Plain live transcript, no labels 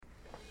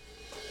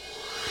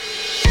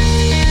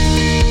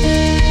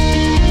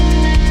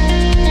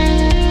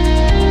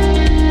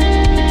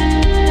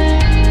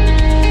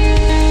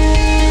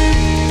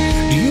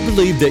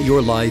that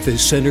your life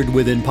is centered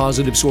within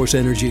positive source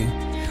energy?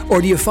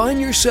 Or do you find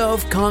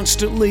yourself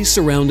constantly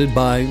surrounded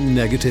by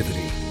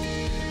negativity?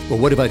 Well,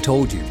 what if I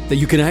told you that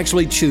you can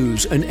actually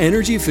choose an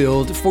energy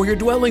field for your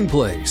dwelling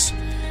place?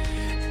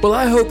 Well,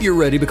 I hope you're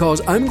ready,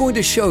 because I'm going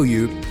to show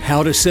you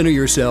how to center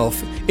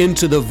yourself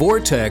into the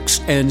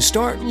vortex and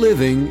start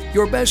living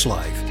your best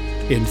life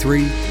in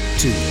 3,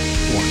 2,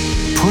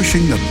 1.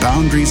 Pushing the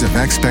boundaries of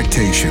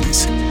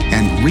expectations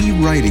and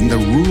rewriting the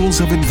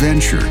rules of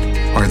adventure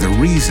are the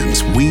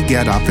reasons we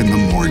get up in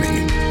the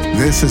morning.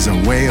 This is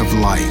a way of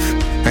life,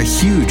 a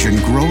huge and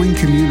growing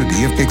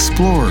community of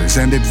explorers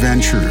and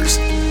adventurers,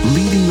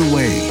 leading the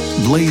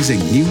way, blazing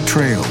new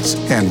trails,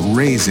 and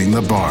raising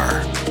the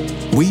bar.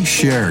 We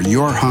share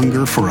your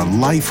hunger for a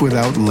life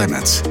without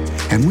limits,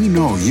 and we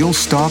know you'll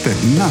stop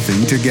at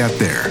nothing to get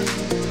there.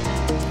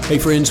 Hey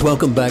friends,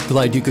 welcome back.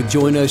 Glad you could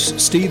join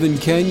us. Stephen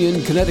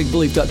Canyon,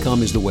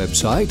 kineticbelief.com is the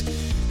website.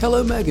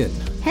 Hello, Megan.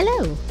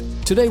 Hello.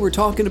 Today we're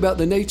talking about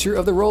the nature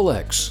of the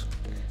Rolex.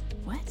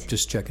 What?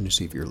 Just checking to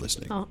see if you're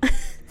listening. Oh.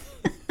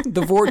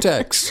 The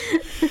vortex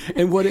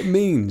and what it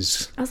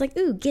means. I was like,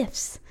 ooh,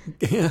 gifts.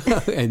 Yeah,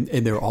 and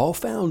they're all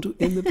found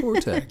in the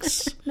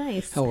vortex.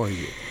 Nice. How are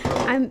you?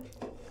 I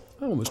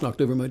almost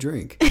knocked over my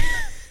drink.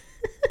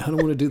 I don't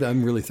want to do that.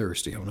 I'm really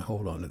thirsty. I want to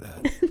hold on to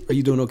that. Are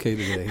you doing okay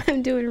today?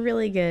 I'm doing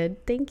really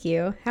good. Thank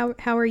you.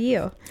 How are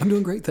you? I'm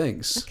doing great,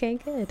 thanks. Okay,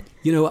 good.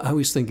 You know, I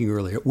was thinking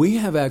earlier, we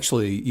have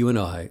actually, you and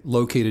I,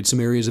 located some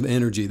areas of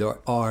energy that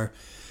are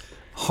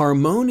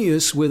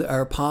harmonious with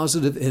our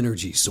positive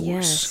energy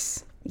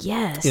source.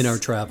 Yes. In our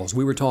travels.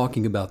 We were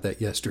talking about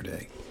that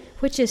yesterday.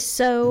 Which is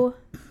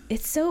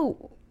it's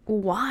so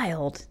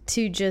wild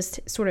to just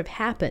sort of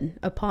happen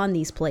upon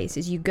these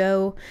places. You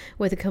go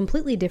with a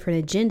completely different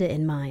agenda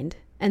in mind,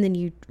 and then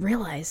you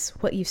realize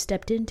what you've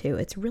stepped into.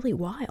 It's really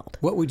wild.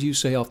 What would you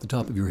say off the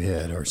top of your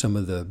head are some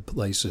of the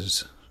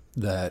places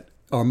that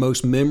are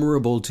most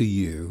memorable to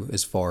you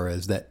as far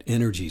as that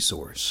energy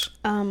source?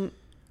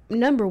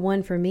 Number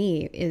one for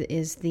me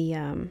is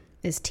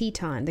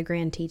Teton, the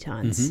Grand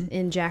Tetons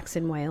in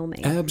Jackson,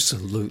 Wyoming.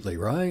 Absolutely,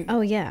 right? Oh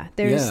yeah,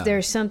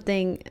 there's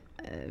something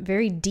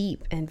very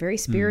deep and very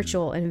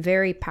spiritual and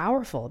very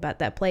powerful about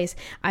that place.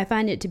 I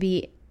find it to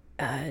be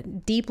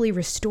deeply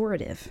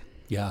restorative.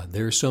 Yeah,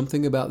 there's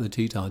something about the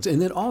Tetons.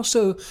 And then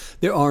also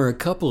there are a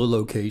couple of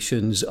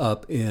locations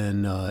up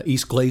in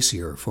East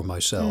Glacier for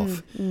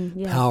myself.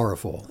 Yeah.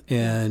 Powerful.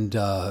 And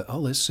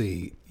let's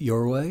see,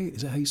 Ouray,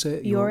 is that how you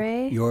say it?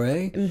 Ouray.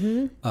 Ouray?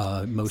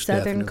 Mm-hmm. Most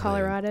Southern definitely.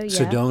 Colorado, yeah.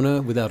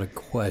 Sedona, without a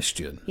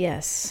question.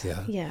 Yes.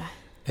 Yeah.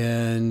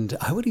 And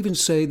I would even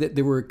say that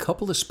there were a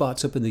couple of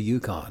spots up in the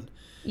Yukon.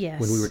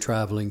 Yes. When we were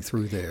traveling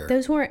through there.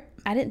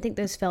 I didn't think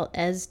those felt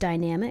as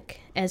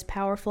dynamic, as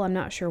powerful. I'm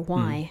not sure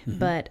why.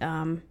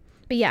 Mm-hmm.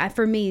 But yeah,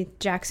 for me,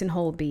 Jackson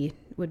Hole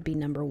would be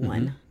number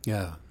one.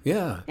 Mm-hmm.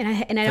 Yeah.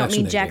 And I don't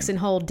mean Jackson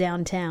Hole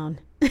downtown.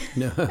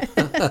 No.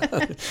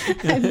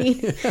 I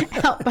mean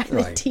out by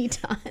the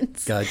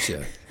Tetons.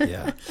 Gotcha.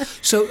 Yeah.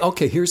 So,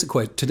 okay, here's the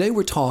question. Today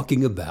we're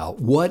talking about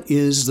what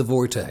is the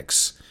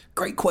vortex?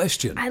 Great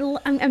question.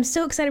 I'm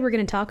so excited we're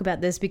going to talk about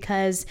this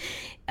because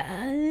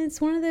it's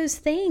one of those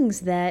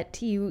things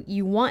that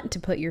you want to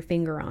put your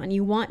finger on.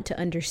 You want to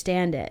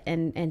understand it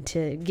and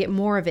to get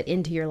more of it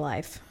into your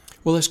life.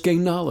 Well, let's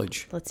gain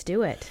knowledge. Let's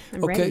do it.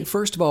 I'm ready. Okay,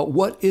 first of all,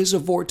 what is a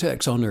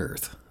vortex on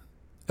Earth?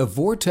 A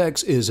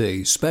vortex is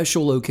a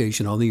special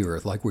location on the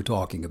Earth, like we're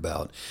talking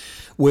about,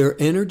 where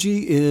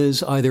energy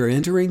is either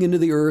entering into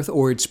the Earth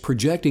or it's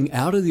projecting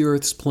out of the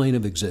Earth's plane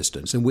of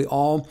existence. And we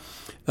all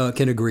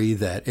can agree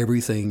that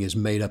everything is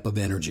made up of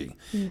energy.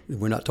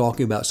 We're not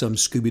talking about some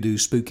Scooby-Doo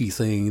spooky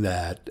thing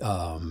that,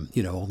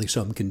 only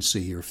some can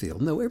see or feel.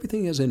 No,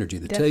 everything has energy.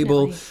 The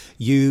table,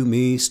 you,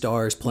 me,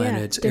 stars,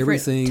 planets,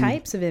 everything. Different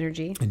types of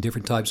energy. And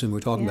different types, and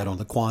we're talking about on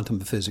the quantum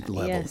physics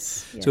level.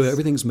 Yes. So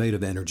everything's made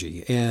of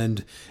energy.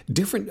 And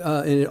different,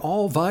 and it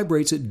all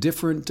vibrates at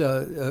different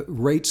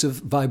rates of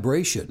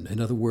vibration.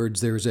 In other words,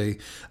 there's a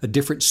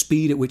different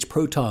speed at which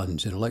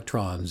protons and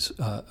electrons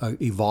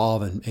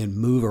evolve and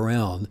move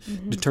around,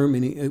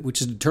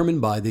 which is determined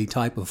by the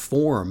type of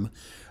form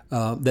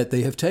that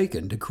they have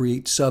taken to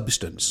create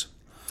substance.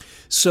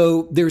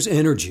 So there's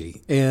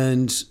energy,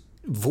 and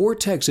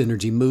vortex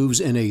energy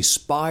moves in a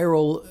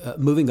spiral,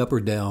 moving up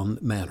or down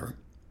manner.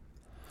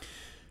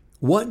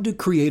 What do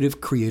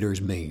creative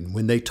creators mean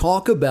when they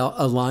talk about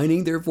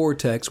aligning their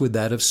vortex with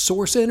that of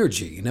source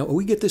energy? Now,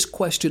 we get this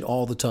question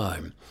all the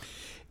time,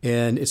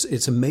 and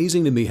it's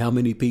amazing to me how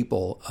many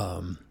people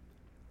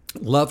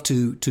love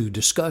to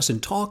discuss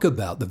and talk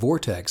about the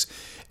vortex,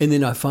 and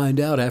then I find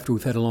out after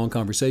we've had a long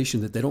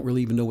conversation that they don't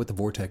really even know what the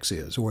vortex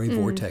is or a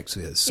vortex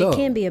is. So it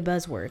can be a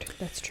buzzword.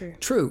 That's true.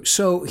 True.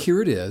 So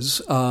here it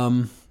is.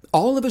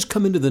 All of us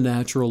come into the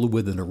natural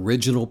with an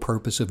original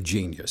purpose of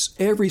genius.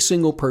 Every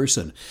single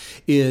person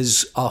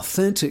is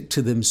authentic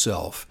to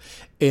themselves.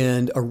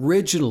 And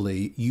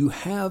originally, you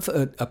have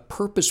a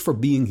purpose for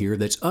being here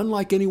that's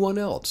unlike anyone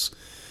else.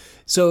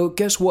 So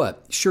guess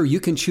what? Sure, you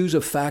can choose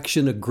a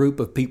faction, a group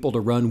of people to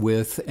run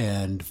with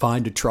and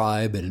find a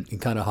tribe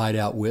and kind of hide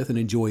out with and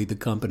enjoy the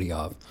company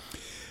of.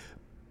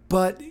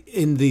 But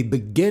in the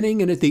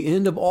beginning and at the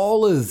end of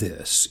all of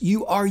this,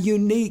 you are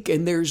unique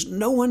and there's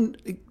no one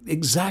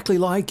exactly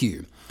like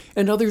you.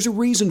 And now there's a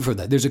reason for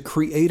that. There's a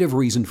creative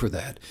reason for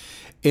that.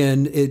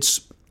 And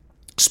it's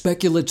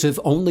speculative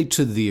only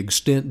to the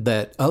extent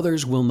that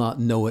others will not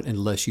know it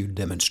unless you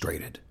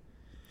demonstrate it.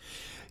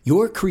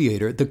 Your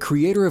Creator, the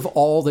Creator of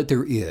all that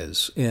there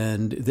is,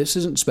 and this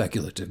isn't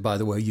speculative, by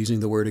the way, using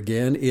the word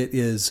again, it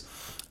is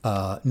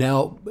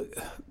now,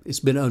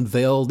 it's been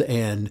unveiled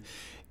and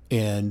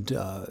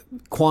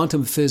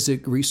quantum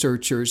physics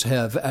researchers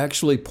have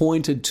actually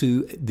pointed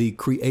to the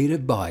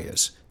creative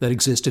bias that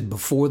existed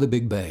before the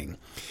Big Bang.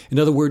 In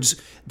other words,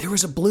 there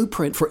was a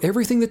blueprint for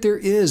everything that there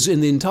is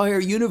in the entire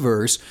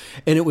universe,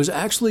 and it was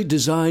actually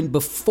designed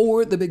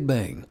before the Big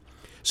Bang.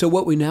 So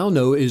what we now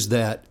know is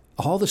that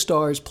all the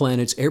stars,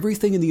 planets,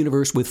 everything in the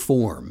universe with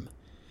form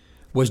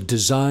was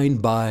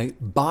designed by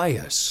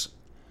bias.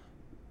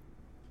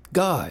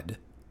 God,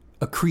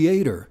 a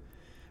creator,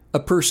 a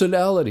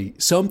personality,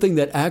 something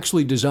that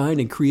actually designed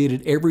and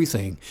created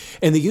everything.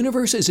 And the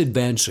universe is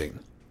advancing.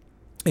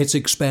 It's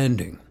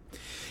expanding.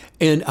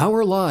 And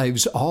our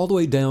lives, all the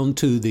way down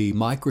to the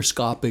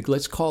microscopic,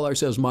 let's call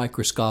ourselves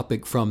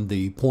microscopic from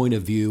the point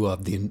of view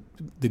of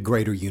the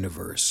greater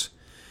universe.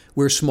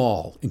 We're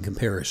small in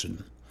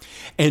comparison.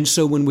 And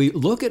so when we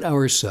look at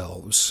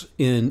ourselves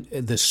in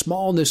the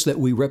smallness that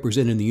we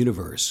represent in the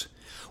universe,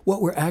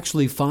 what we're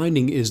actually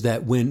finding is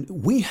that when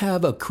we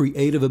have a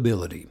creative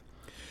ability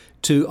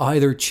to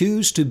either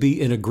choose to be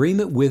in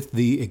agreement with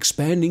the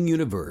expanding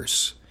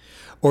universe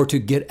or to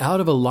get out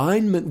of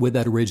alignment with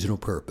that original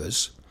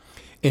purpose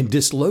and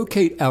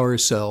dislocate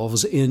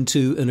ourselves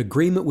into an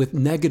agreement with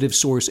negative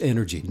source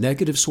energy.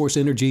 Negative source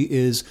energy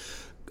is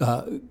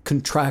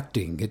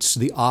contracting. It's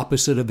the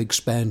opposite of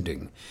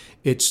expanding.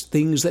 It's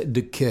things that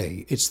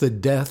decay. It's the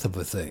death of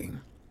a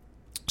thing.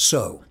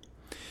 So,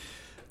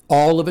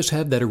 all of us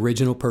have that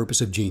original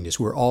purpose of genius.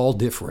 We're all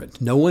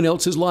different. No one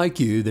else is like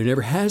you. There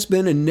never has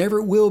been and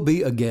never will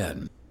be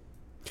again.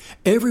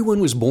 Everyone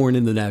was born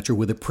in the natural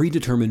with a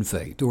predetermined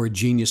fate or a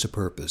genius of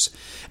purpose.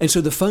 And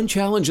so the fun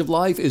challenge of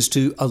life is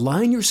to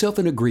align yourself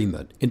in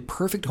agreement, in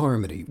perfect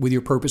harmony with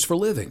your purpose for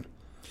living.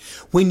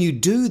 When you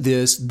do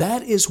this,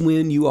 that is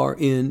when you are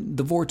in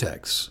the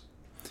vortex.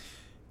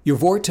 Your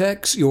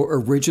vortex, your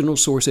original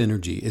source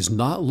energy, is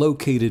not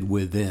located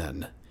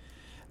within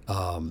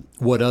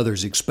what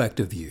others expect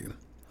of you.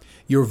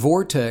 Your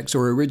vortex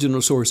or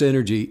original source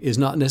energy is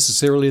not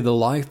necessarily the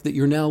life that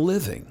you're now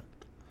living.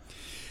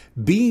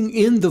 Being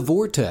in the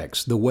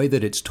vortex, the way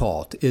that it's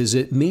taught, is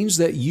it means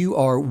that you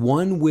are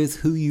one with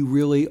who you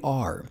really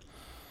are.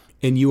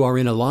 And you are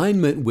in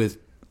alignment with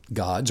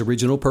God's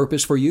original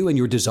purpose for you, and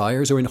your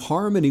desires are in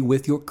harmony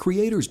with your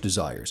Creator's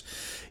desires.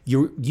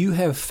 You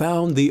have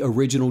found the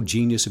original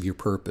genius of your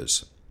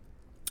purpose,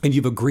 and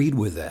you've agreed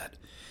with that.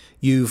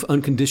 You've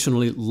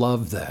unconditionally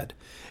loved that.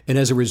 And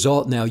as a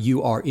result, now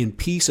you are in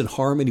peace and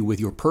harmony with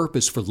your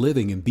purpose for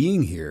living and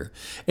being here.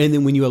 And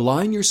then when you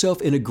align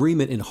yourself in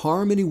agreement, in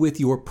harmony with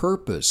your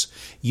purpose,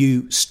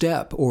 you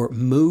step or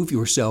move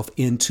yourself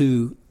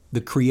into the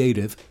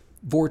creative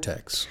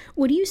vortex.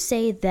 Would you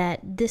say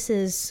that this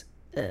is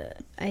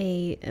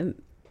an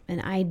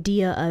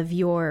idea of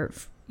your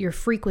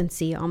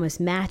frequency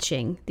almost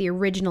matching the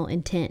original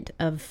intent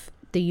of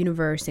the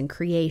universe and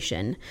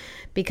creation?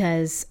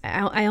 Because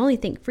I only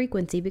think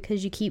frequency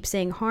because you keep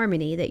saying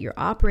harmony, that you're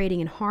operating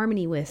in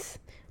harmony with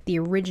the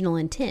original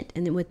intent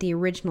and with the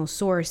original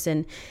source.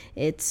 And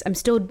I'm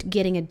still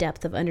getting a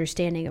depth of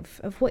understanding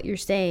of what you're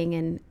saying,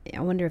 and I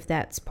wonder if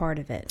that's part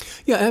of it.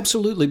 Yeah,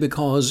 absolutely,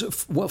 because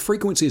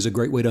frequency is a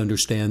great way to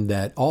understand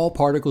that all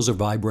particles are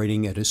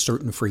vibrating at a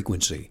certain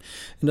frequency.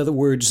 In other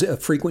words, a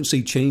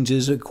frequency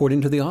changes according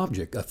to the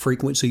object. A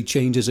frequency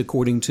changes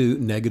according to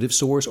negative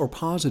source or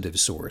positive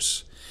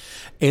source.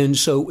 And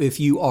so if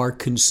you are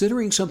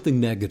considering something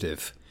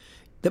negative,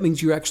 that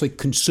means you're actually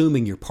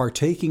consuming, you're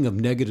partaking of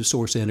negative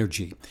source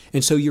energy.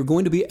 And so you're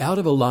going to be out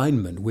of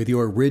alignment with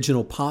your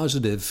original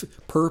positive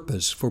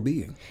purpose for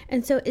being.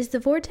 And so is the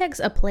vortex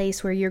a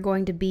place where you're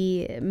going to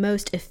be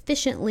most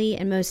efficiently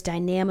and most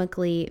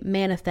dynamically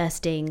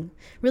manifesting,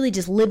 really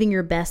just living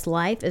your best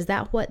life? Is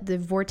that what the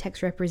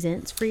vortex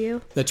represents for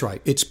you? That's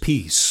right. It's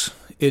peace.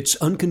 It's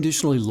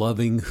unconditionally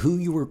loving who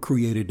you were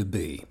created to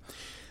be.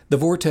 The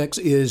vortex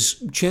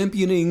is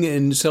championing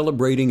and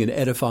celebrating and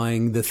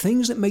edifying the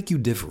things that make you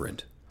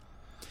different.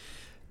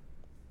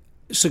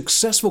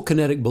 Successful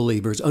kinetic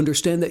believers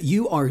understand that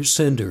you are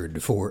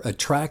centered for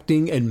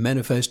attracting and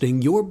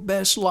manifesting your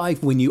best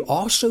life when you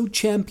also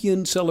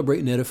champion, celebrate,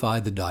 and edify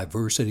the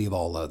diversity of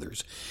all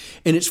others.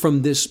 And it's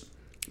from this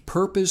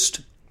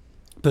purposed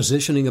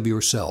positioning of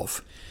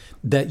yourself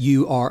that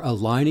you are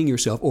aligning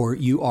yourself, or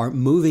you are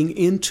moving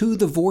into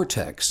the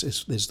vortex,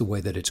 is the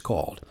way that it's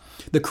called.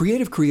 The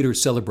creative creator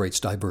celebrates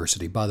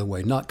diversity, by the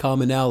way, not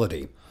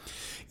commonality.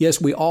 Yes,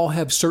 we all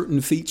have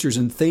certain features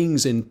and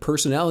things and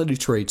personality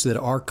traits that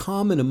are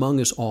common among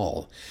us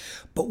all.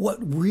 But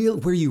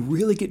where you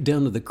really get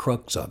down to the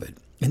crux of it,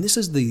 and this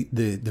is the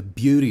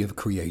beauty of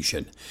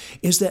creation,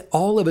 is that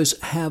all of us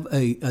have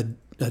a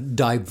a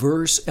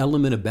diverse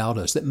element about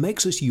us that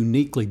makes us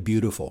uniquely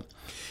beautiful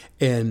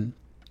and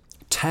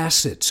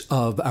tacits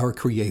of our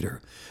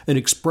Creator, an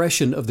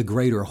expression of the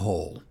greater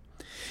whole.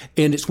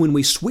 And it's when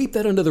we sweep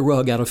that under the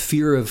rug out of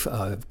fear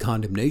of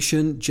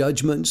condemnation,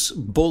 judgments,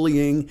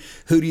 bullying,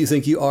 who do you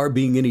think you are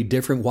being any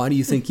different? Why do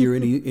you think you're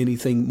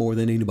anything more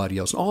than anybody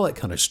else? All that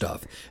kind of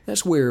stuff.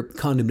 That's where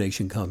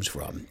condemnation comes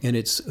from. And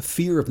it's a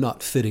fear of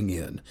not fitting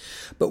in.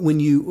 But when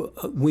you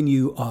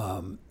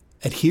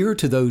adhere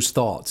to those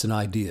thoughts and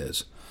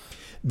ideas,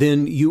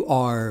 then you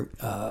are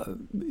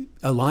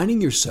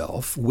aligning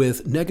yourself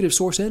with negative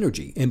source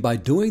energy. And by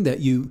doing that,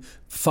 you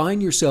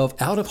find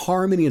yourself out of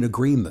harmony and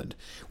agreement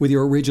with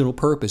your original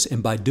purpose.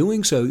 And by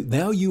doing so,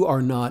 now you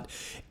are not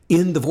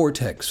in the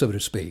vortex, so to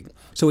speak.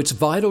 So it's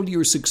vital to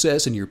your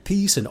success and your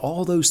peace and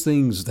all those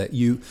things that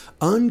you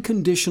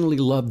unconditionally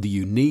love the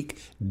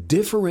unique,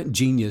 different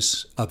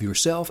genius of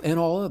yourself and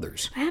all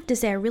others. I have to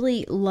say, I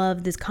really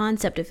love this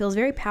concept. It feels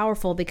very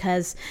powerful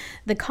because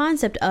the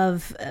concept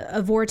of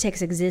a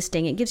vortex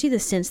existing, it gives you the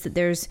sense that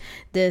there's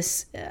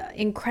this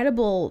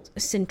incredible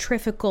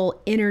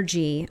centrifugal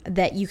energy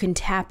that you can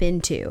tap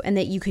into and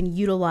that you can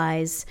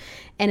utilize.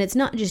 And it's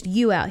not just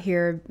you out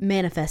here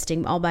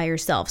manifesting all by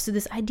yourself. So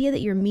this idea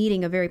that you're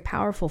meeting a very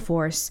powerful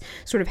force,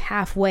 sort of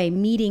halfway,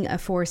 meeting a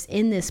force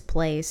in this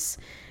place,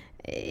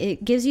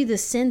 it gives you the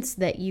sense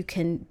that you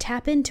can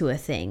tap into a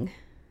thing.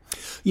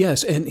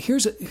 Yes, and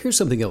here's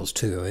something else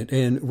too,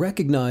 and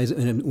recognize,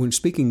 and when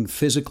speaking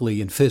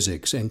physically in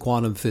physics and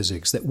quantum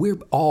physics, that we're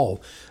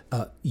all,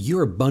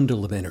 you're a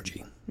bundle of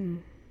energy.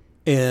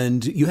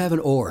 And you have an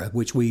aura,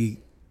 which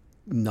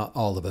not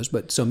all of us,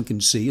 but some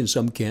can see and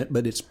some can't,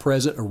 but it's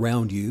present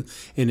around you,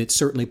 and it's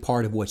certainly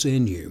part of what's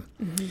in you.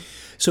 Mm-hmm.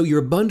 So you're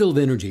a bundle of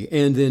energy,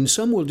 and then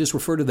some will just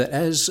refer to that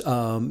as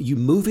you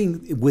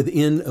moving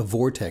within a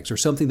vortex or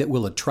something that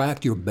will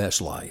attract your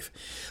best life.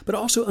 But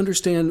also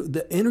understand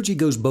the energy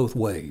goes both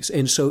ways.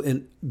 And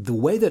the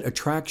way that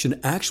attraction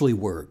actually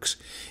works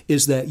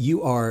is that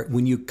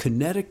when you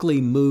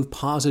kinetically move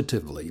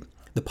positively,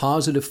 the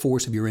positive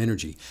force of your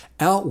energy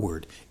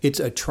outward, it's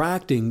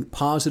attracting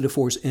positive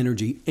force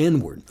energy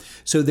inward.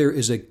 So there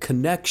is a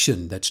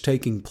connection that's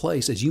taking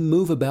place as you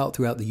move about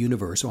throughout the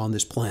universe on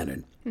this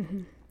planet.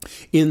 Mm-hmm.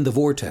 In the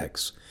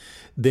vortex.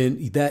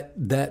 Then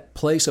that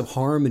place of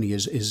harmony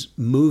is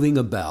moving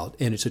about,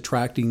 and it's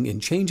attracting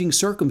and changing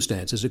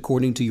circumstances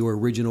according to your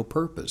original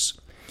purpose.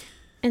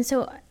 And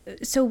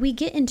so we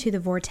get into the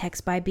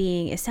vortex by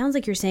being, it sounds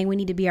like you're saying we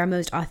need to be our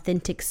most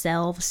authentic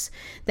selves,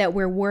 that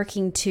we're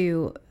working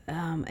to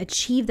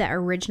achieve that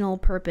original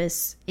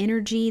purpose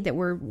energy, that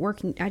we're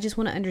working. I just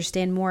want to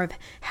understand more of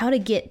how to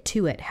get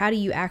to it. How do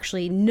you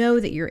actually know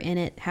that you're in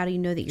it? How do you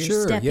know that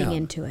you're stepping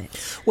into it?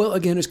 Well,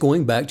 again, it's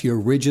going back to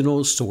your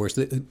original source,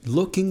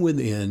 looking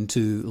within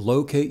to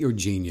locate your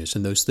genius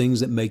and those things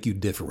that make you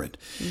different.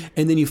 Mm-hmm.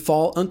 And then you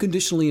fall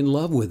unconditionally in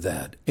love with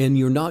that. And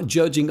you're not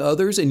judging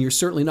others, and you're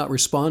certainly not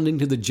responding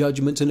to the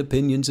judgments and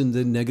opinions and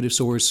the negative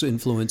source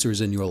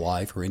influencers in your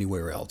life or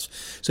anywhere else.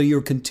 So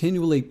you're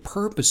continually,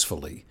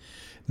 purposefully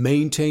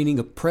maintaining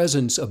a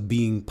presence of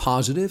being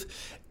positive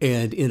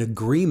and in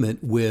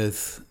agreement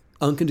with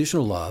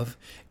unconditional love,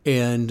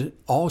 and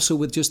also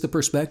with just the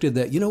perspective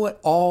that, you know what,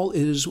 all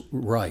is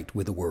right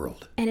with the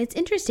world. And it's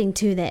interesting,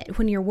 too, that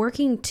when you're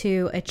working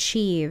to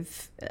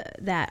achieve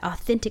that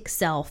authentic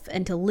self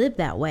and to live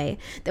that way,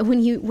 that when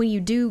you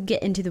do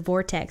get into the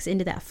vortex,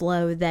 into that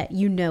flow, that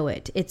you know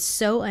it's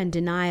so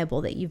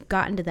undeniable that you've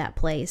gotten to that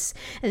place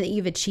and that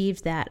you've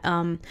achieved that.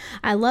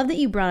 I love that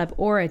you brought up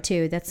aura,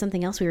 too. That's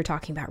something else we were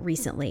talking about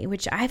recently,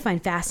 which I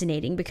find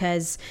fascinating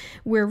because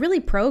we're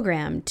really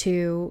programmed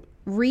to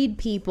read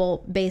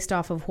people based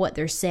off of what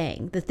they're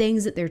saying, the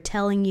things that they're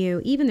telling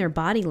you, even their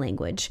body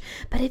language.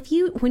 But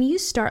when you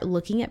start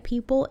looking at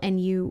people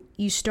and you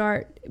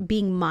start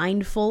being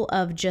mindful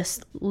of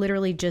just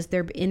literally just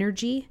their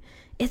energy,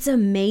 it's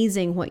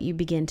amazing what you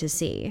begin to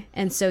see.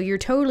 And so you're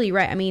totally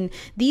right. I mean,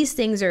 these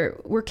things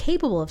we're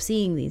capable of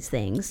seeing these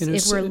things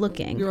if we're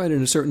looking. You're right.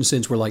 In a certain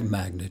sense, we're like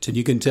magnets, and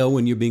you can tell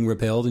when you're being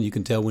repelled, and you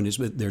can tell when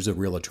there's a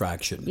real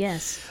attraction.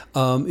 Yes.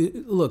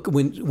 Look,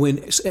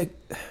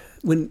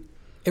 when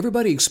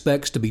everybody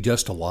expects to be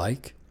just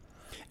alike,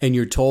 and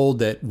you're told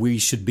that we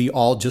should be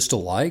all just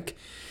alike,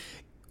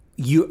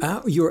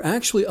 you're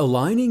actually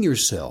aligning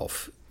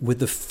yourself with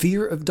the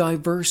fear of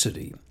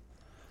diversity,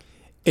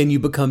 and you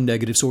become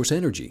negative source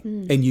energy,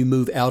 and you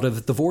move out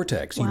of the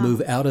vortex. Wow. You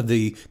move out of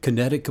the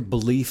kinetic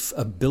belief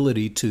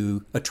ability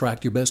to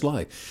attract your best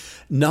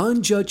life.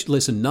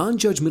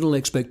 Non-judgmental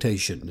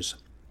expectations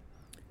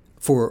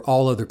for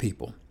all other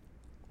people,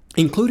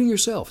 including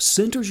yourself,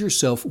 centers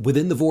yourself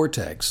within the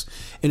vortex,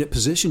 and it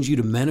positions you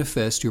to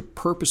manifest your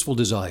purposeful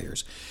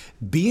desires.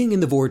 Being in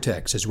the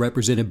vortex is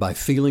represented by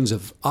feelings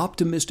of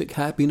optimistic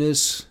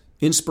happiness,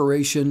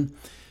 inspiration,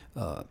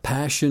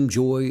 passion,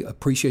 joy,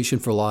 appreciation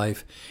for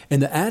life.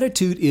 And the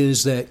attitude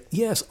is that,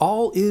 yes,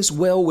 all is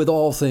well with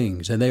all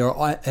things, and they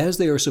are as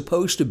they are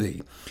supposed to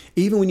be.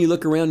 Even when you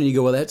look around and you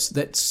go, well,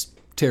 that's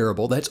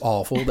terrible, that's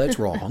awful, that's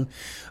wrong.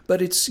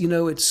 But it's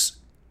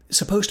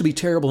supposed to be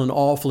terrible and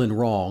awful and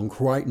wrong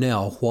right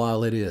now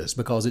while it is,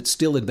 because it's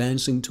still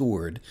advancing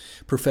toward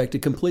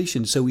perfected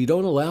completion. So you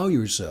don't allow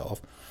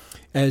yourself,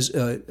 as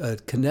a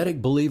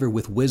kinetic believer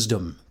with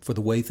wisdom for the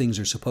way things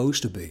are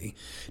supposed to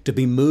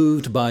be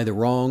moved by the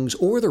wrongs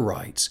or the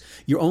rights.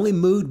 You're only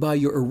moved by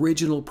your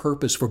original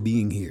purpose for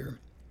being here.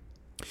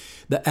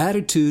 The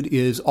attitude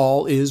is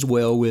all is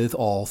well with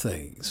all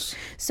things.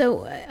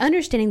 So,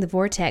 understanding the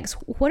vortex,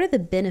 what are the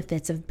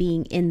benefits of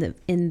being in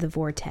the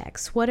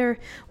vortex? What are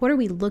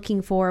we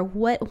looking for?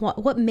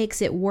 What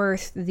makes it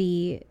worth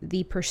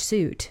the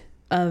pursuit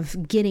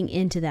of getting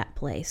into that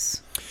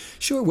place?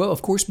 Sure. Well,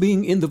 of course,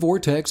 being in the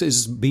vortex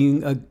is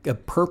being a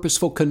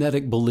purposeful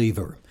kinetic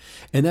believer.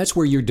 And that's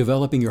where you're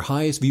developing your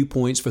highest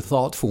viewpoints for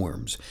thought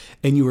forms.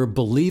 And you are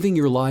believing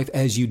your life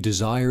as you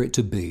desire it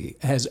to be,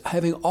 as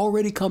having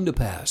already come to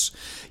pass.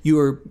 You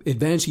are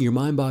advancing your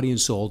mind, body,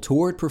 and soul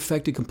toward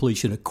perfected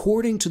completion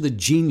according to the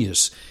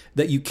genius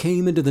that you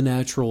came into the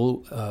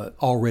natural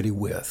already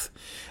with.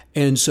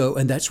 And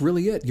that's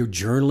really it. You're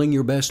journaling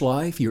your best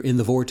life, you're in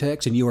the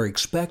vortex, and you are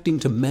expecting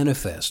to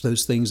manifest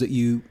those things that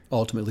you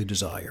ultimately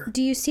desire.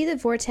 Do you see the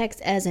vortex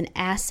as an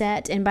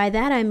asset? And by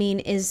that I mean,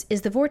 is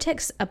the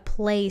vortex a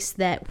place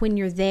that when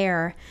you're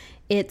there,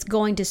 it's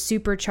going to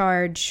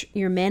supercharge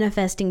your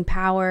manifesting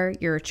power,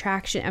 your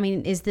attraction? I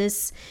mean, is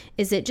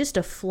it just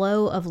a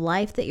flow of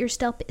life that you're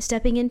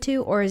stepping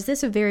into, or is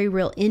this a very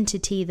real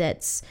entity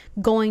that's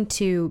going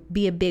to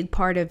be a big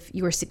part of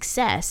your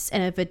success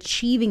and of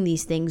achieving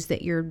these things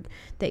that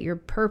you're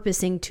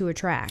purposing to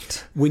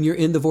attract? When you're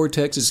in the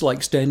vortex, it's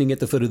like standing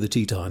at the foot of the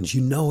Tetons. You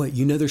know it.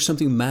 You know there's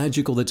something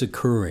magical that's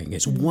occurring.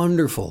 It's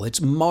wonderful.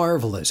 It's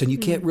marvelous. And you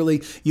can't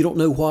really, you don't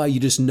know why. You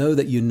just know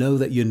that you know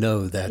that you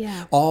know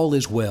that all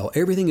is well.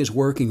 Everything is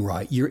working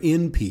right. You're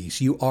in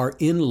peace. You are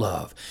in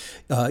love.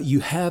 You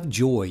have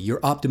joy. You're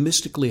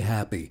optimistically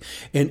happy.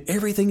 And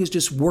everything is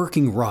just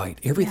working right.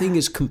 Everything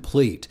is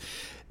complete.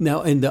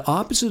 Now, and the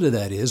opposite of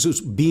that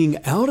is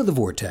being out of the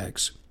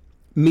vortex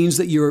means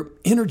that you're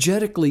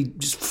energetically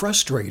just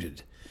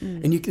frustrated.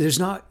 And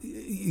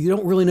you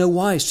don't really know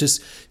why. It's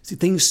just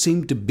things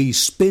seem to be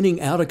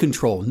spinning out of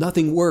control.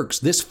 Nothing works.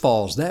 This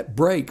falls, that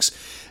breaks.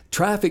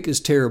 Traffic is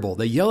terrible.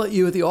 They yell at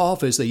you at the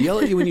office. They yell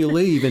at you when you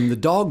leave, and the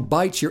dog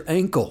bites your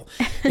ankle.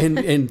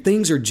 And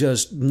things are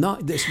just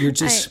not.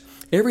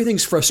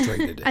 Everything's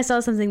frustrated. I saw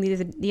something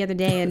the other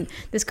day, and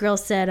this girl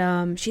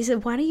said, she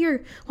said, why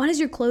does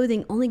your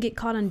clothing only get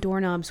caught on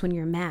doorknobs when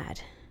you're mad?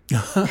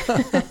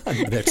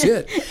 That's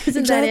it.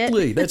 Isn't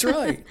exactly. that it? That's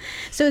right.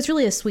 So it's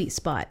really a sweet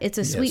spot. It's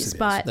a sweet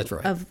spot That's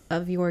right.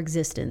 of your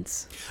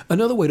existence.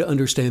 Another way to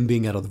understand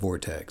being out of the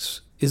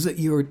vortex is that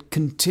you're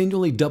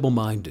continually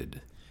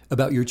double-minded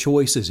about your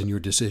choices and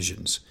your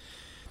decisions.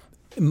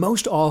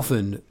 Most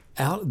often,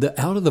 out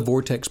of the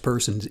vortex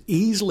person's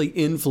easily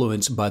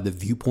influenced by the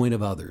viewpoint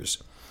of others.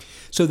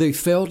 So they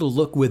fail to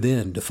look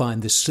within to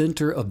find the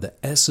center of the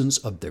essence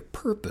of their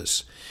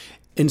purpose.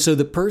 And so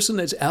the person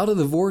that's out of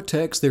the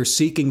vortex, they're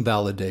seeking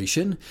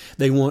validation.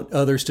 They want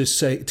others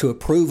to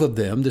approve of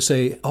them, to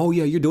say, oh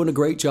yeah, you're doing a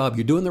great job.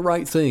 You're doing the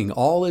right thing.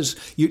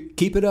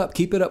 Keep it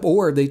up.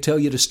 Or they tell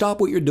you to stop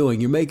what you're doing.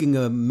 You're making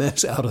a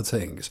mess out of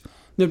things.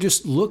 They're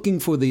just looking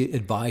for the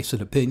advice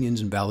and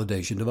opinions and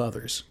validation of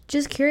others.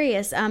 Just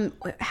curious,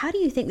 how do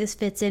you think this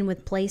fits in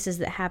with places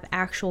that have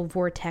actual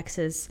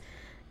vortexes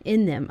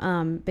in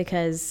them?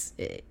 Because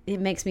it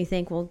makes me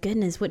think, well,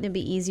 goodness, wouldn't it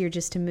be easier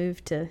just to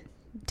move to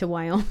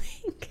Wyoming?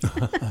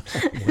 How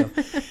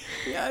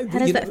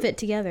does that fit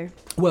together?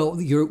 Well,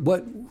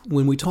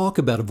 when we talk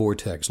about a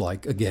vortex,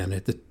 like again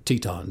at the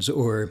Tetons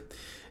or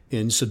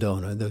in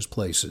Sedona, those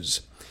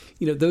places,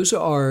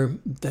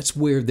 that's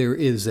where there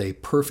is a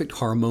perfect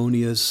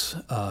harmonious,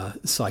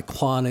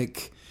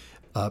 cyclonic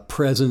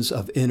presence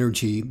of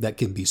energy that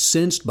can be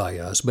sensed by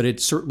us, but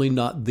it's certainly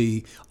not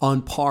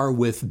on par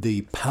with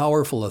the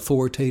powerful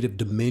authoritative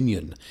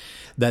dominion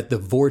that the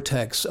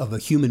vortex of a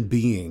human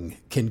being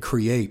can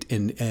create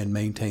and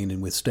maintain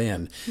and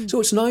withstand. So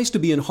it's nice to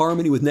be in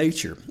harmony with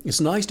nature. It's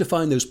nice to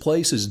find those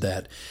places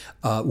that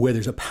where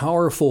there's a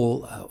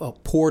powerful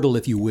portal,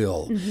 if you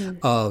will,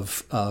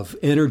 of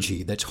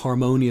energy that's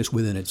harmonious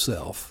within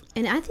itself.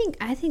 And I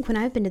think when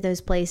I've been to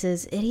those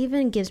places, it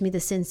even gives me the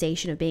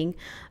sensation of being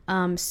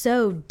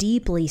so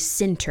deeply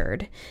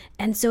centered.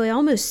 And so it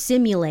almost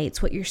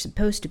simulates what you're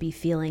supposed to be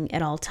feeling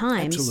at all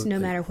times, Absolutely. No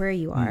matter where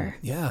you are.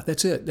 Yeah,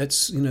 that's it.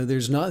 That's,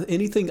 there's not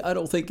anything, I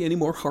don't think, any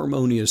more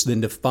harmonious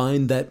than to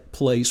find that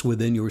place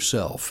within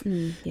yourself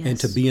Yes. and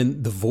to be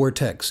in the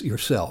vortex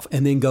yourself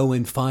and then go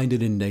and find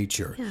it in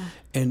nature. Yeah.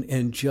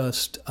 And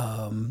just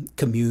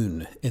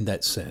commune in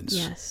that sense.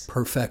 Yes.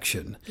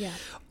 Perfection. Yeah.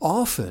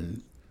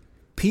 Often,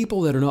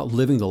 people that are not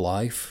living the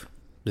life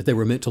that they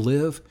were meant to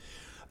live,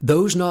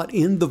 those not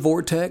in the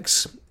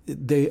vortex,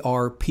 they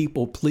are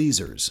people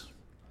pleasers.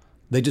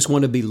 They just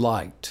want to be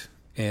liked.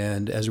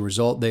 And as a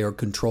result, they are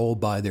controlled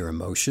by their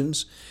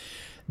emotions.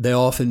 They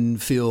often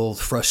feel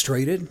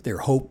frustrated. They're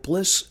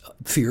hopeless,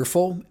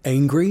 fearful,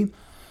 angry.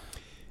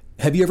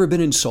 Have you ever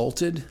been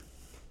insulted?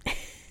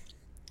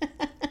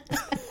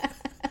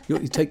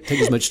 Take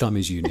as much time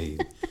as you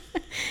need.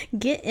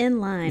 Get in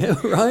line.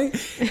 Right?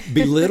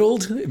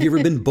 Belittled? Have you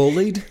ever been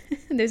bullied?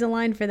 There's a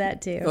line for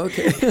that too.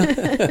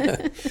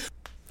 Okay.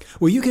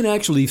 Well, you can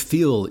actually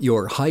feel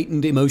your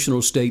heightened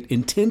emotional state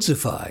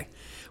intensify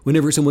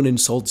whenever someone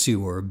insults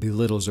you or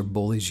belittles or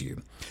bullies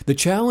you. The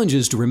challenge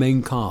is to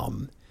remain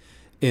calm.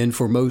 And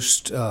for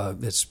most,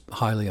 it's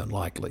highly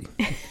unlikely.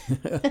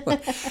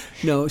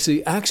 No,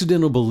 see,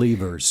 accidental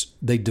believers,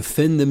 they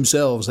defend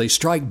themselves, they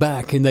strike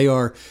back, and they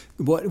are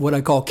what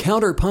I call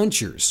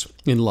counterpunchers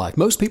in life.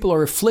 Most people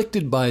are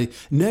afflicted by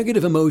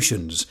negative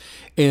emotions,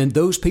 and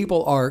those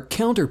people are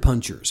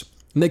counterpunchers.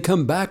 And they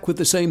come back with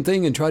the same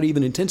thing and try to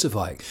even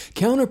intensify it.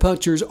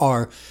 Counterpunchers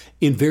are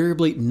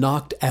invariably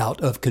knocked out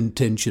of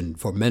contention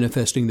for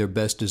manifesting their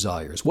best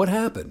desires. What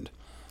happened?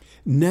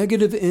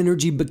 Negative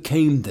energy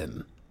became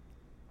them.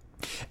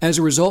 As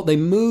a result, they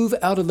move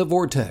out of the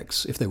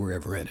vortex, if they were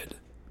ever in it.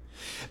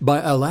 By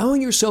allowing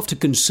yourself to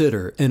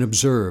consider and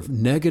observe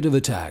negative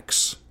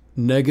attacks,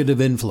 negative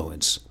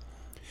influence,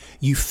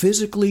 you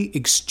physically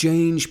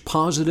exchange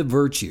positive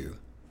virtue,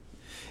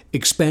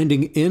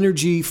 expanding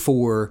energy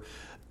for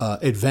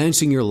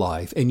advancing your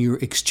life, and you're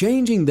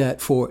exchanging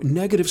that for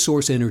negative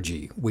source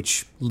energy,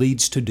 which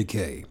leads to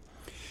decay.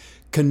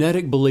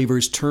 Kinetic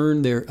believers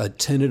turn their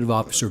attentive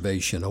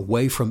observation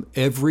away from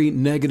every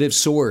negative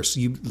source.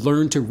 You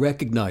learn to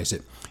recognize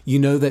it. You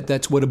know that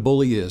that's what a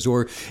bully is,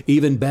 or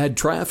even bad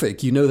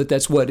traffic. You know that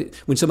that's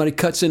when somebody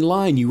cuts in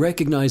line, you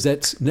recognize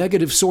that's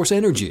negative source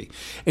energy.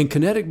 And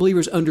kinetic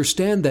believers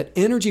understand that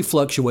energy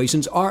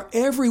fluctuations are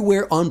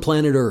everywhere on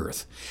planet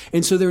Earth.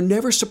 And so they're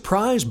never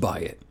surprised by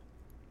it.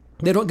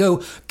 They don't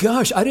go,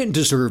 gosh, I didn't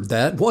deserve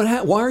that.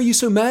 Why are you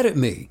so mad at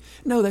me?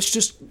 No,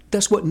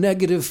 that's what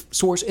negative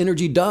source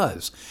energy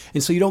does.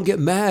 And so you don't get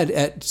mad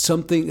at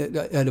something,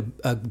 at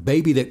a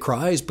baby that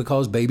cries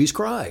because babies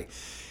cry.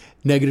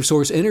 Negative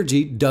source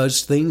energy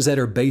does things that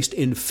are based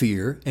in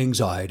fear,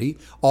 anxiety,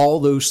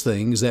 all those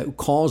things that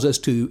cause us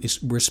to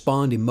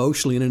respond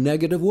emotionally in a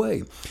negative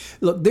way.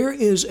 Look, there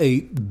is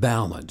a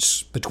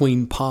balance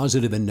between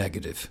positive and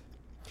negative.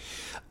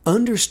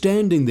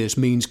 Understanding this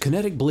means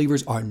kinetic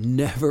believers are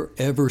never,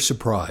 ever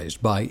surprised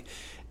by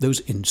those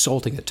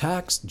insulting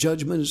attacks,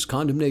 judgments,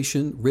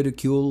 condemnation,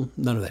 ridicule,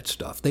 none of that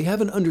stuff. They have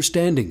an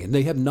understanding and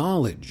they have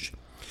knowledge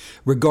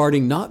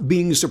regarding not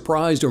being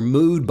surprised or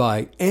moved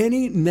by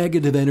any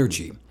negative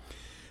energy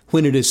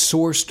when it is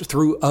sourced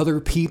through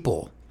other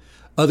people,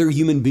 other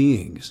human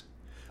beings,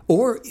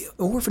 or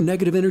for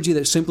negative energy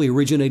that's simply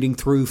originating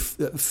through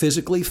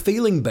physically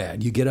feeling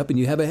bad. You get up and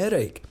you have a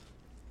headache.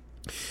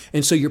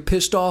 And so you're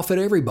pissed off at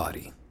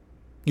everybody.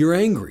 You're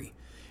angry.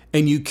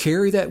 And you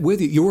carry that with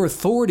you. Your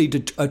authority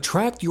to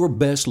attract your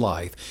best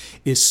life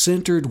is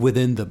centered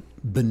within the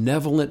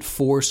benevolent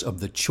force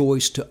of the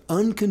choice to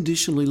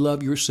unconditionally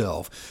love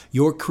yourself,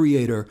 your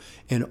Creator,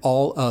 and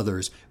all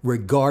others,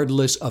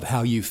 regardless of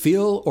how you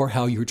feel or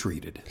how you're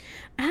treated.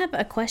 I have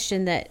a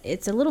question that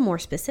it's a little more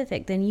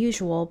specific than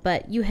usual,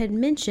 but you had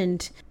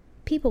mentioned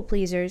people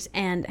pleasers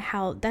and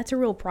how that's a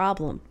real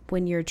problem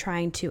when you're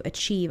trying to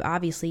achieve,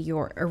 obviously,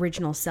 your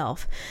original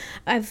self.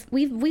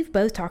 We've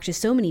both talked to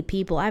so many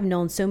people. I've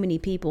known so many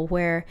people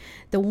where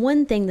the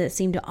one thing that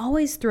seemed to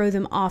always throw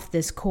them off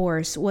this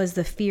course was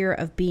the fear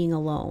of being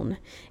alone.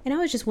 And I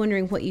was just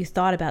wondering what you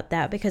thought about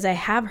that, because I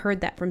have heard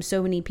that from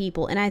so many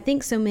people, and I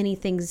think so many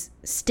things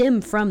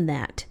stem from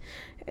that.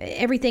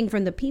 Everything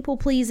from the people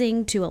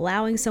pleasing to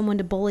allowing someone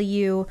to bully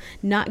you,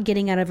 not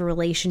getting out of a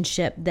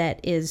relationship that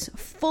is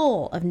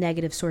full of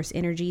negative source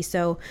energy.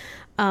 So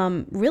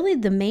really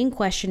the main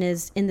question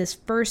is, in this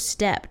first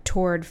step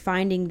toward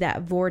finding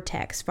that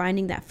vortex,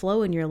 finding that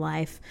flow in your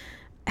life,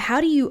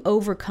 how do you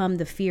overcome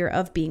the fear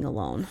of being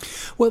alone?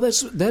 Well,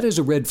 that is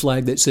a red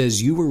flag that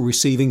says you were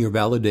receiving your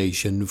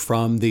validation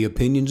from the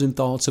opinions and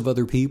thoughts of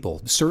other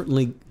people.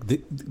 Certainly, the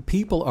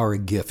people are a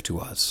gift to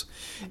us.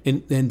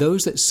 And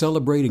those that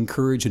celebrate,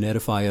 encourage, and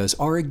edify us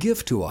are a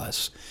gift to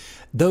us.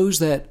 Those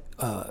that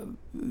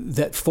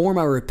form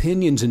our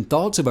opinions and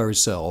thoughts of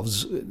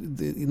ourselves,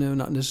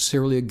 not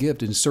necessarily a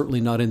gift, and certainly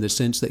not in the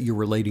sense that you're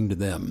relating to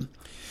them.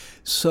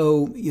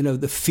 So,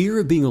 the fear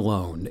of being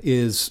alone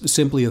is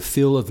simply a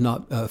fear of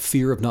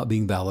not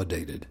being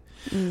validated.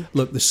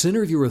 Look, the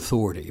center of your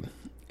authority,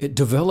 it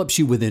develops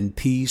you within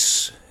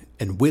peace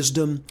and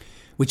wisdom,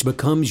 which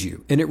becomes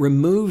you. And it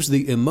removes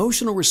the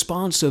emotional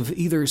response of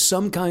either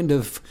some kind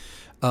of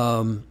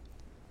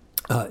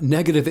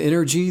negative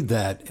energy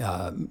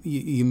that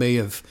you may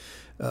have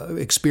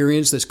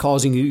experienced that's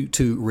causing you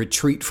to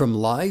retreat from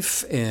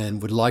life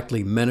and would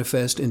likely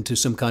manifest into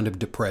some kind of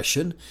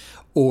depression,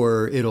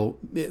 or it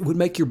would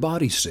make your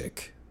body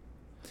sick.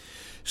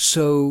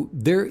 So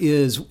there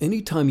is,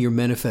 anytime you're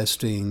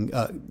manifesting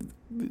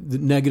the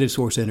negative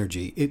source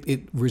energy,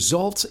 it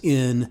results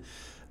in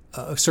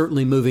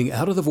certainly moving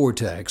out of the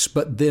vortex,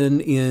 but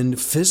then it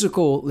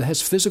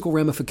has physical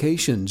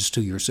ramifications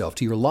to yourself,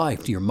 to your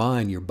life, to your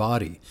mind, your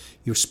body,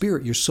 your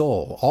spirit, your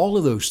soul, all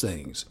of those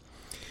things.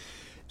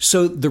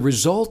 So the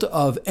result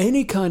of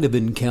any kind of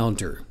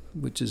encounter,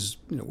 which is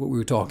what we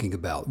were talking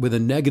about, with a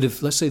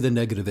negative, let's say the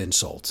negative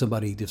insult,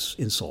 somebody just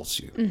insults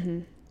you. Mm-hmm.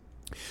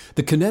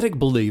 The kinetic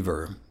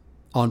believer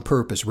on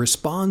purpose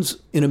responds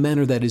in a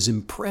manner that is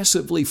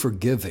impressively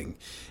forgiving.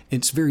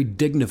 It's very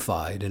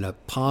dignified and a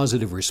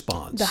positive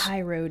response. The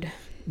high road.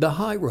 The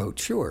high road,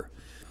 sure.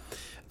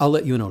 I'll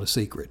let you in on a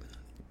secret.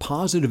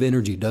 Positive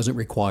energy doesn't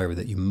require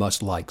that you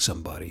must like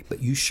somebody,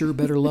 but you sure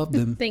better love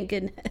them. Thank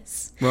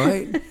goodness.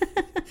 Right?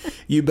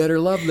 You better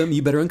love them.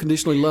 You better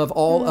unconditionally love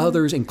all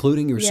others,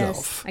 including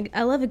yourself. Yes.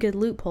 I love a good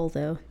loophole,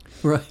 though.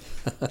 Right.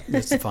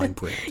 That's the fine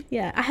print.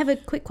 Yeah. I have a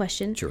quick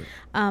question. Sure.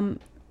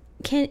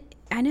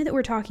 I know that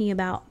we're talking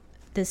about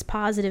this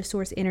positive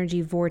source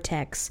energy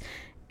vortex.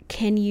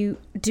 Do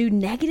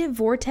negative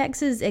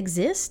vortexes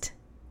exist?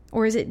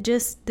 Or is it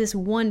just this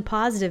one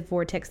positive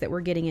vortex that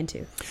we're getting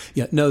into?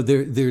 Yeah, no,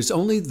 there's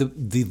only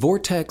the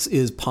vortex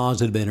is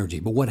positive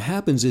energy. But what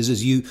happens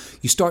is you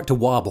start to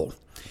wobble.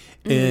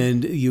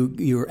 And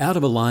you're out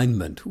of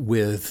alignment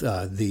with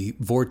the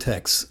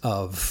vortex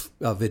of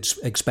its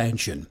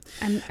expansion.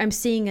 I'm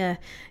seeing a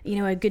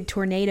good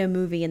tornado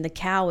movie, and the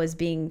cow is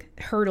being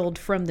hurtled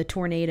from the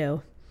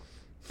tornado.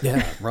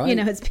 Yeah, right.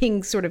 It's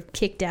being sort of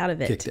kicked out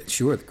of it.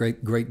 Sure,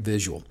 great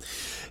visual.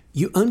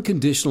 You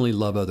unconditionally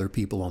love other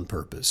people on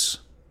purpose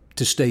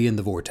to stay in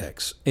the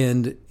vortex.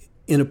 And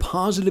in a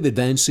positive,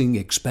 advancing,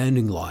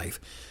 expanding life,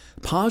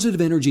 positive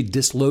energy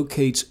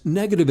dislocates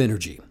negative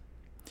energy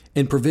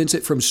and prevents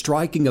it from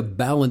striking a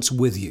balance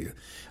with you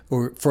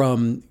or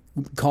from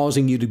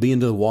causing you to be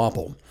into the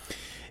wobble.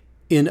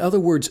 In other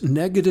words,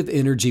 negative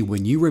energy,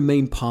 when you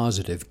remain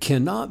positive,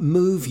 cannot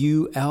move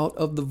you out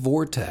of the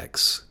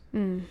vortex.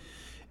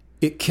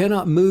 It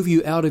cannot move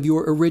you out of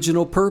your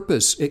original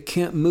purpose. It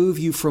can't move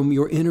you from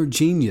your inner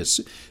genius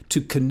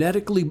to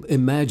kinetically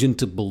imagine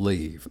to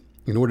believe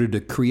in order to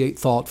create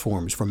thought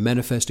forms for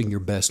manifesting your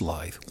best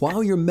life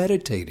while you're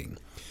meditating.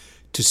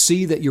 To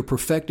see that your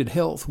perfected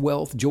health,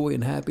 wealth, joy,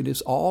 and happiness,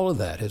 all of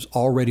that has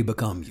already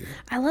become you.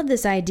 I love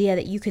this idea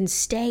that you can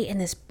stay in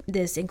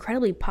this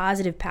incredibly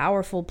positive,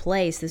 powerful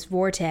place, this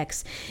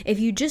vortex, if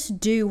you just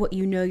do what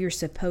you know you're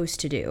supposed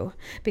to do.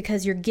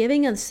 Because you're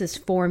giving us this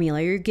formula,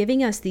 you're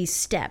giving us these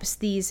steps,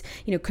 these,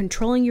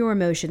 controlling your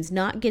emotions,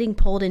 not getting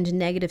pulled into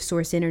negative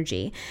source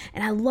energy.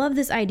 And I love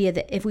this idea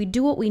that if we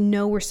do what we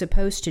know we're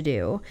supposed to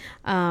do,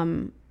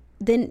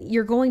 then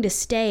you're going to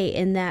stay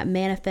in that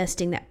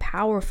manifesting, that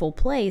powerful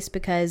place,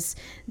 because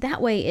that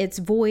way it's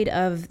void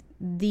of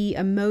the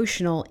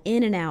emotional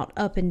in and out,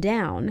 up and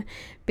down.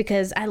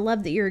 Because I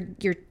love that you're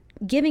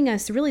giving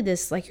us really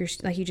this, like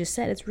you just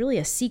said, it's really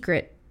a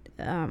secret.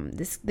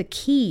 The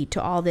key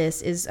to all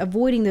this is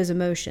avoiding those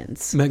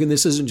emotions. Megan,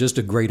 this isn't just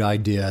a great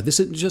idea. This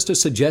isn't just a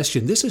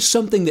suggestion. This is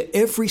something that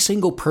every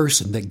single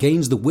person that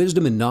gains the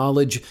wisdom and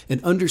knowledge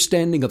and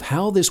understanding of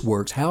how this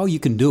works, how you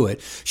can do it,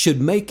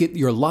 should make it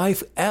your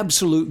life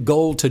absolute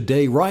goal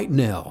today, right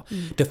now,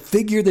 to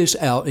figure this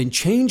out and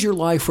change your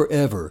life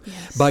forever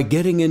by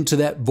getting into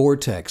that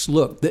vortex.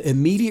 Look, the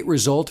immediate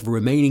result of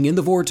remaining in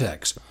the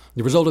vortex,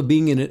 the result of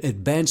being an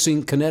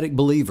advancing kinetic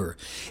believer,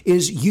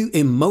 is you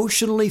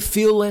emotionally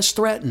feel less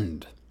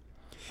threatened.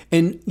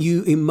 And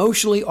you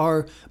emotionally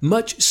are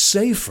much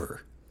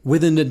safer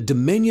within the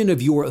dominion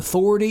of your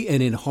authority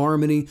and in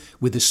harmony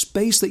with the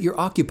space that you're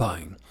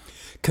occupying.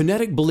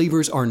 Kinetic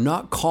believers are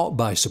not caught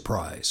by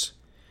surprise.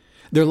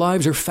 Their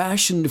lives are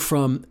fashioned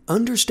from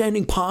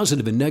understanding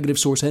positive and negative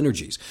source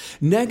energies.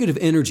 Negative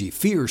energy,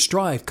 fear,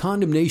 strife,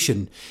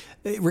 condemnation,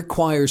 it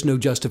requires no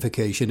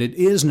justification. It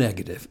is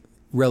negative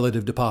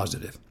relative to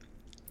positive.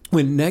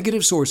 When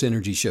negative source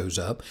energy shows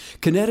up,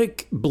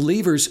 kinetic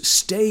believers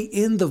stay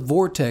in the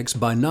vortex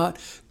by not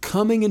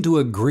coming into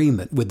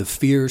agreement with the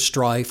fear,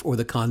 strife, or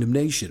the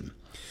condemnation.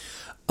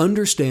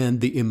 Understand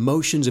the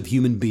emotions of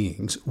human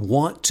beings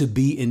want to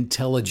be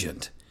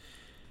intelligent.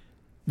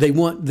 They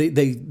want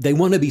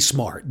to be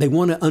smart. They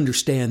want to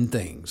understand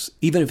things,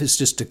 even if it's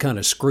just to kind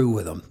of screw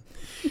with them.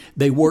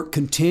 They work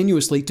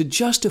continuously to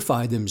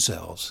justify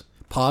themselves,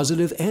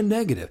 positive and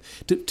negative,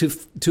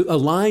 to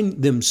align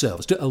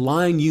themselves, to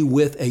align you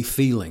with a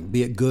feeling,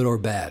 be it good or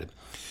bad.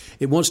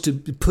 It wants to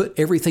put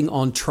everything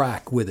on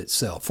track with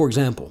itself. For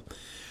example,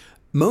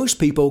 most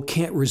people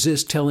can't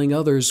resist telling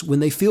others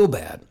when they feel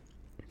bad.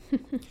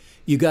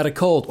 You got a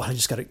cold. Well,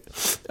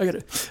 I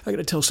got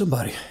to tell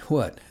somebody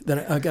what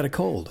that I got a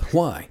cold.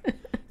 Why?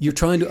 You're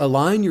trying to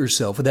align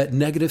yourself with that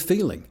negative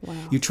feeling.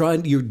 Wow.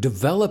 You're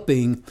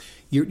developing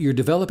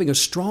a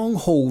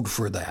stronghold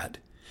for that.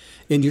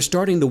 And you're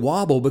starting to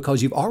wobble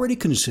because you've already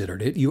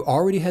considered it. You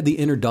already had the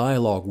inner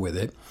dialogue with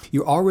it.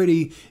 You're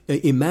already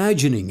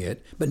imagining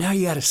it, but now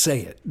you got to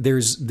say it.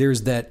 There's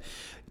that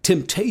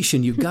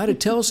temptation. You've got to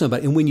tell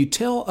somebody. And when you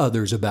tell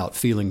others about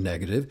feeling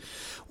negative,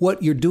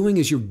 what you're doing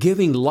is you're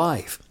giving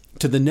life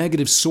to the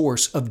negative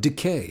source of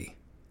decay.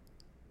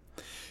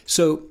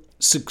 So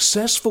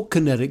successful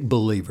kinetic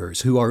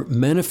believers who are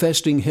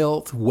manifesting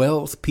health,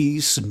 wealth,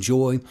 peace, and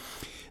joy,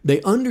 They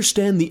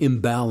understand the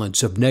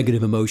imbalance of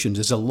negative emotions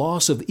as a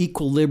loss of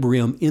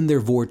equilibrium in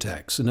their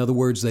vortex. In other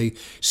words, they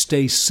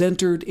stay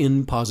centered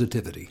in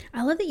positivity.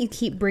 I love that you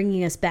keep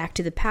bringing us back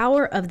to the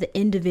power of the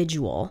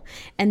individual,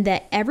 and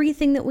that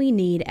everything that we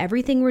need,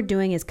 everything we're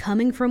doing is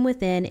coming from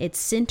within. It's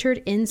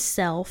centered in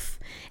self,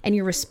 and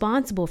you're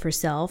responsible for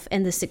self,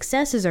 and the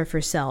successes are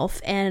for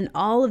self, and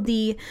all of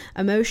the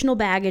emotional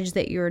baggage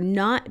that you're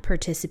not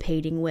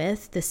participating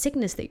with, the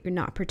sickness that you're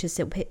not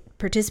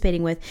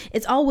participating with,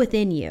 it's all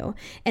within you.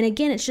 And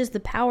again, it's just the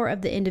power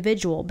of the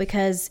individual,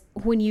 because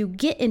when you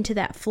get into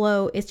that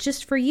flow, it's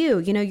just for you.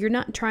 You know, you're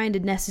not trying to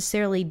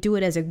necessarily do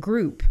it as a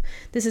group.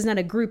 This is not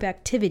a group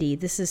activity.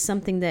 This is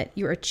something that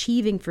you're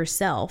achieving for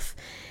self.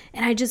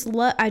 And I just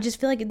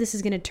feel like this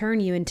is going to turn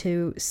you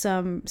into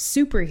some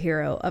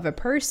superhero of a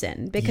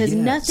person, because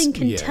nothing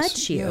can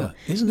touch you. Yeah.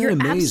 Isn't that You're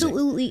amazing?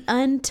 Absolutely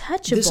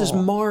untouchable. This is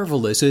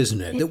marvelous, isn't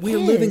it? That we're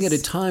living at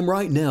a time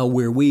right now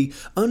where we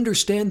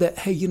understand that,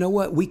 hey, you know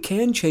what? We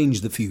can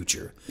change the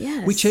future.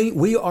 Yes.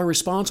 We are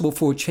responsible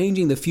for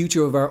changing the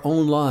future of our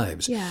own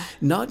lives. Yeah.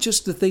 Not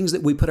just the things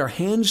that we put our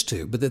hands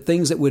to, but the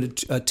things that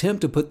would attempt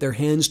to put their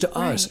hands to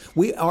us.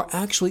 We are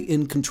actually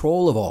in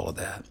control of all of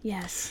that.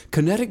 Yes.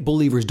 Kinetic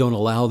believers don't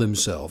allow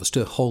themselves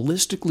to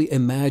holistically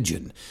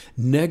imagine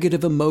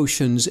negative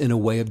emotions in a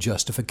way of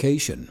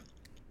justification.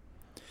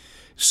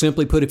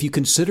 Simply put, if you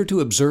consider to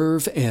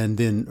observe and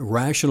then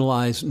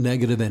rationalize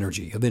negative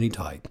energy of any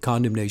type,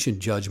 condemnation,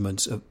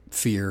 judgments, of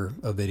fear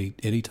of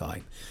any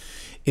type,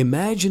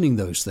 imagining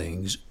those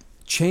things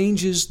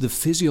changes the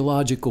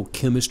physiological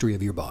chemistry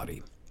of your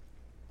body.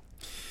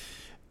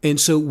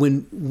 And so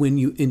when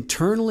you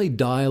internally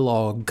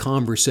dialogue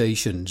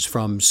conversations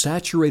from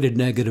saturated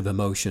negative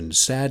emotions,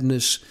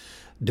 sadness,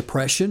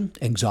 depression,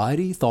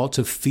 anxiety, thoughts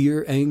of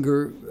fear,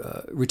 anger,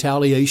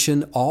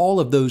 retaliation, all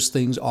of those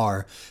things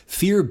are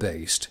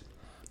fear-based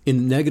in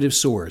the negative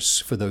source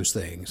for those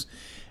things.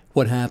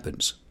 What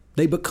happens?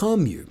 They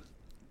become you.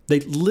 They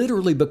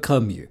literally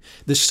become you.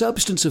 The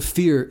substance of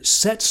fear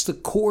sets the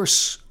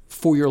course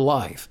for your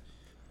life.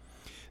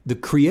 The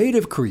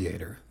creative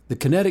creator, the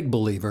kinetic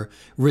believer,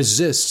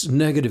 resists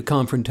negative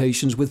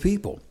confrontations with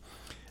people.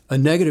 A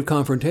negative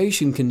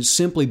confrontation can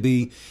simply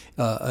be,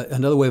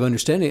 another way of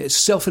understanding it, it's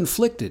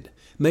self-inflicted.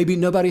 Maybe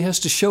nobody has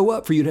to show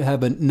up for you to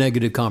have a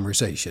negative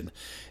conversation.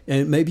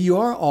 And maybe you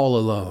are all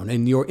alone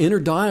and your inner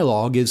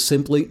dialogue is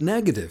simply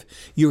negative.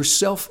 You're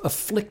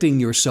self-afflicting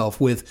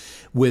yourself with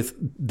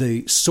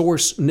the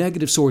source,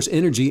 negative source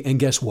energy, and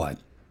guess what?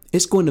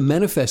 It's going to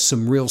manifest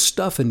some real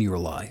stuff in your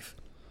life.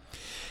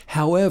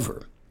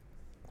 However,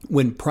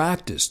 when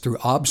practiced through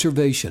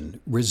observation,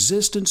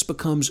 resistance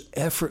becomes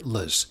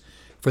effortless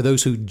for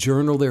those who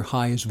journal their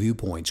highest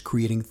viewpoints,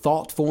 creating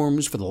thought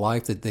forms for the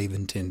life that they've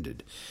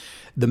intended.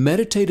 The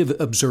meditative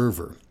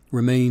observer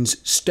remains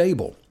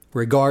stable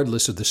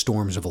regardless of the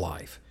storms of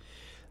life.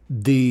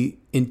 The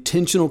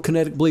intentional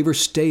kinetic believer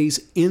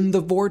stays in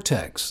the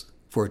vortex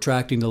for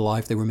attracting the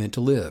life they were meant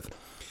to live.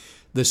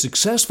 The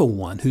successful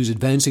one, who's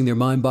advancing their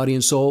mind, body,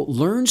 and soul,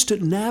 learns to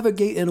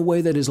navigate in a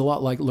way that is a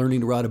lot like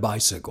learning to ride a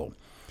bicycle.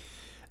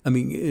 I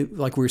mean,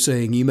 like we were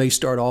saying, you may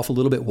start off a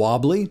little bit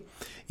wobbly.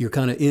 You're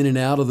kind of in and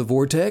out of the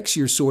vortex.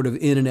 You're sort of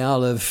in and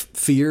out of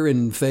fear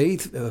and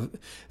faith,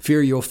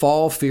 fear you'll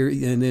fall, fear,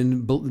 and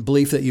then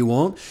belief that you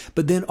won't.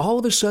 But then all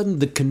of a sudden,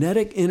 the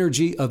kinetic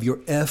energy of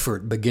your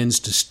effort begins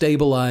to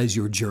stabilize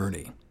your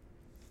journey.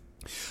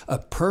 A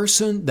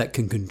person that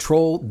can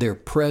control their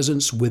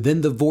presence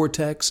within the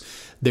vortex,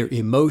 their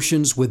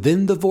emotions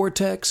within the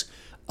vortex,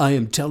 I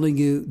am telling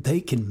you,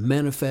 they can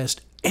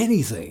manifest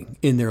anything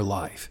in their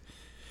life.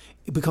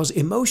 Because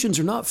emotions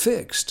are not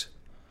fixed.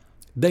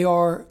 They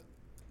are,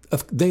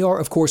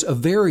 of course, a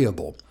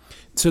variable.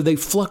 So they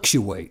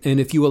fluctuate.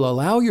 And if you will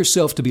allow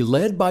yourself to be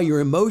led by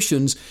your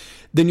emotions,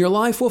 then your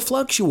life will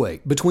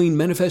fluctuate between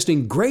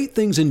manifesting great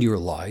things into your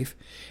life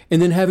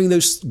and then having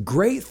those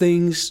great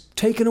things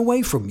taken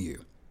away from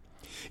you.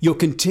 You'll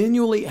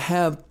continually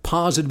have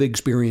positive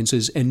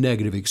experiences and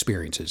negative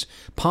experiences.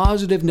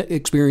 Positive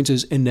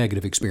experiences and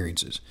negative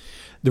experiences.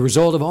 The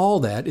result of all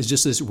that is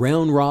just this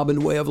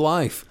round-robin way of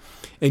life.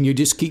 And you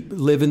just keep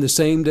living the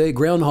same day,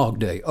 Groundhog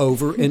Day,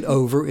 over and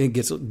over. And it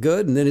gets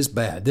good, and then it's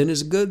bad. Then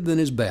it's good, then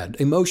it's bad.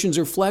 Emotions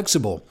are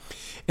flexible,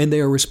 and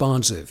they are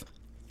responsive.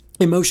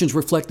 Emotions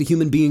reflect the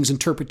human being's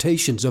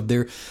interpretations of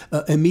their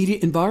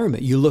immediate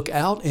environment. You look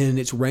out, and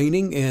it's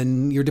raining,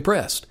 and you're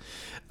depressed.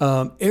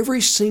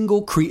 Every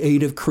single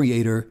creative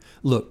creator,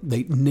 look,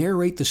 they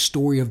narrate the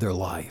story of their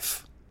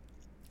life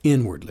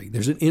inwardly.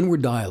 There's an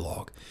inward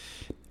dialogue.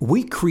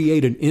 We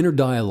create an inner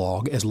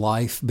dialogue as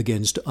life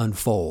begins to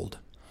unfold.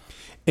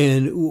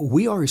 And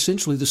we are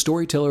essentially the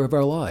storyteller of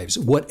our lives.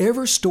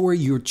 Whatever story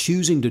you're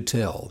choosing to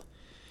tell,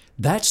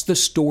 that's the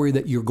story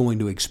that you're going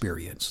to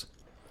experience.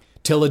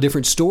 Tell a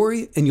different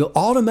story, and you'll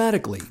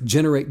automatically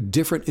generate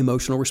different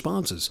emotional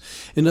responses.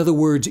 In other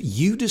words,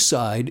 you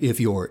decide if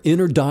your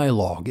inner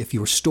dialogue, if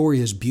your story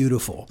is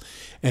beautiful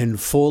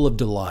and full of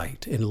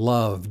delight and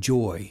love,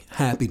 joy,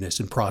 happiness,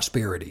 and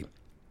prosperity.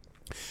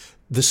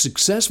 The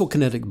successful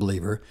kinetic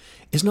believer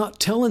is not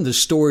telling the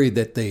story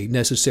that they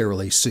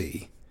necessarily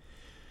see.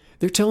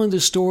 They're telling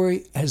the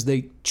story as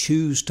they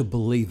choose to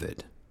believe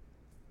it.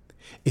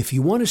 If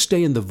you want to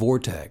stay in the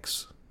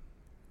vortex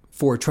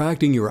for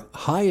attracting your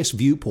highest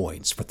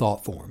viewpoints for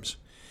thought forms,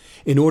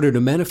 in order to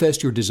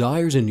manifest your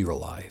desires in your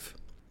life,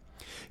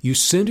 you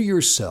center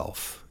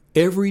yourself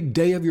every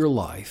day of your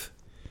life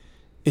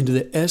into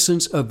the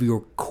essence of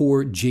your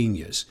core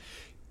genius.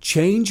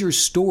 Change your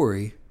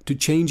story to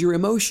change your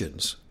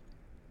emotions.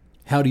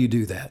 How do you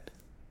do that?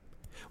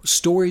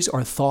 Stories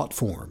are thought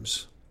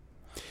forms.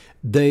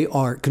 They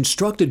are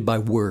constructed by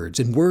words,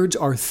 and words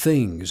are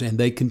things, and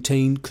they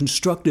contain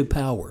constructive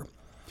power.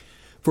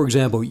 For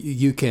example,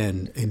 you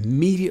can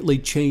immediately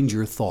change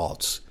your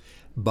thoughts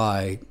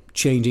by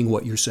changing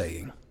what you're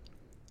saying.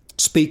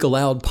 Speak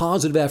aloud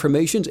positive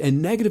affirmations,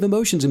 and negative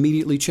emotions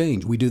immediately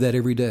change. We do that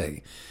every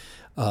day,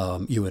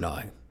 you and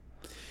I.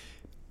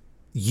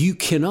 You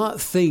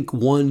cannot think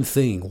one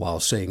thing while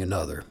saying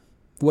another.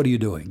 What are you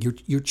doing?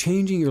 You're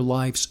changing your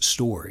life's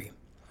story.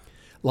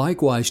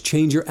 Likewise,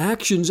 change your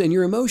actions and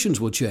your emotions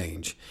will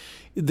change.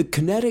 The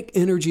kinetic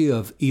energy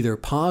of either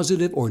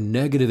positive or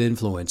negative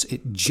influence,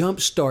 it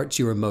jumpstarts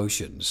your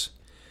emotions.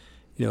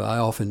 I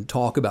often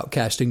talk about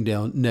casting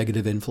down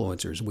negative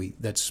influencers.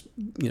 That's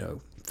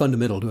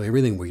fundamental to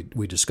everything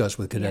we discuss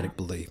with kinetic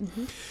belief.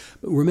 Mm-hmm.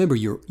 But remember,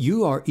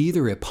 you are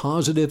either a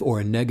positive or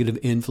a negative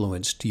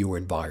influence to your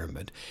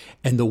environment.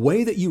 And the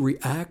way that you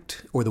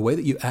react or the way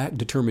that you act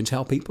determines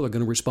how people are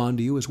going to respond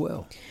to you as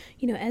well.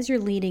 As you're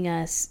leading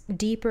us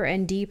deeper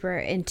and deeper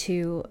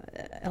into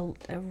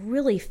a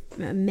really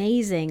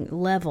amazing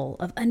level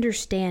of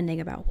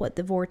understanding about what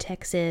the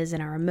vortex is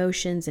and our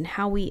emotions and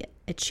how we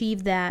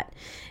achieve that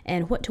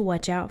and what to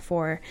watch out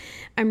for,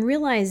 I'm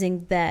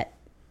realizing that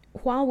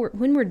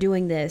when we're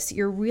doing this,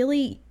 you're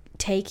really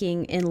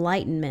taking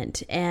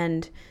enlightenment,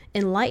 and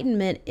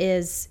enlightenment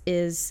is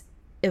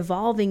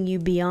evolving you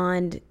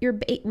beyond your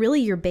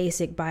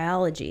basic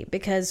biology.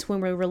 Because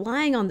when we're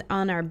relying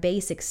on our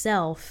basic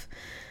self,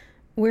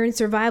 we're in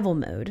survival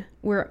mode.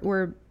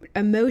 We're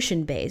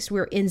emotion based.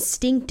 We're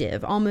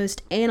instinctive,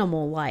 almost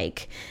animal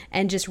like,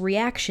 and just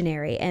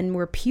reactionary. And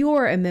we're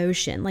pure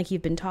emotion, like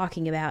you've been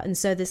talking about. And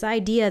so this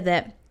idea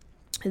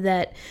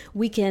that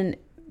we can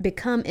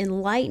become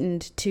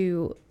enlightened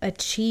to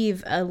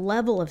achieve a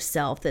level of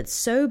self that's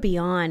so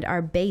beyond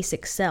our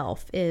basic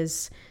self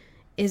is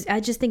I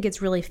just think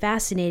it's really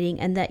fascinating,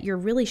 and that you're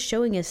really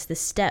showing us the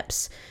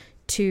steps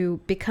to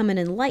become an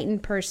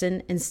enlightened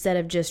person instead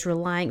of just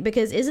relying,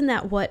 because isn't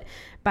that what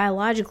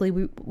biologically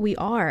we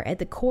are at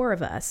the core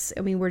of us?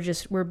 I mean, we're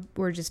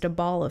just a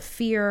ball of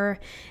fear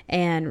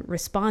and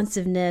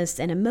responsiveness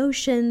and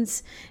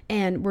emotions,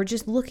 and we're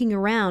just looking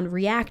around,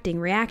 reacting,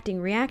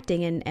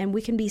 and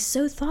we can be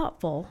so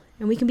thoughtful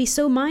and we can be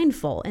so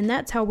mindful, and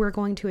that's how we're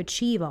going to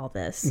achieve all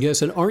this.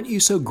 Yes, and aren't you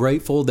so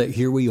grateful that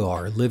here we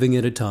are living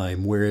at a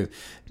time where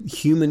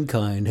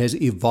humankind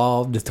has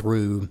evolved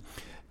through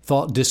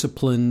thought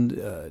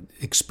discipline,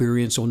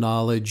 experiential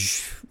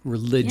knowledge,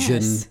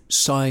 religion,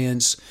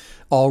 science,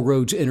 all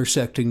roads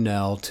intersecting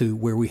now to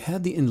where we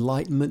have the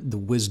enlightenment, the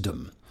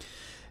wisdom,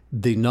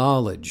 the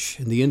knowledge,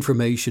 and the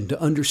information to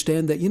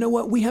understand that,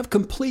 we have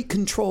complete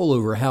control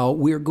over how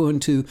we're going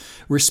to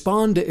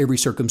respond to every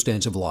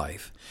circumstance of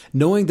life,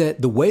 knowing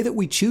that the way that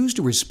we choose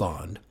to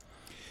respond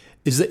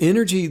is the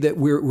energy that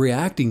we're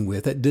reacting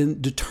with that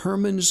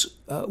determines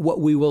what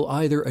we will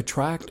either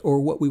attract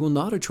or what we will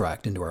not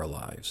attract into our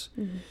lives.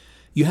 Mm-hmm.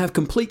 You have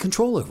complete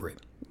control over it.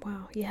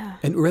 Wow, yeah.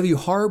 And whether you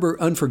harbor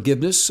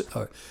unforgiveness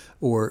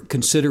or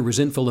consider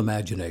resentful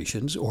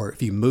imaginations, or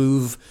if you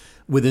move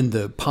within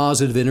the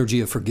positive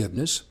energy of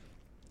forgiveness,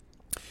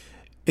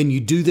 and you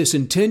do this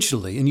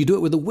intentionally, and you do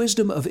it with the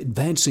wisdom of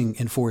advancing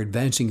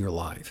your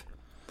life.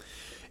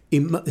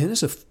 And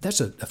that's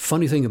a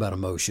funny thing about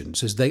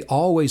emotions, is they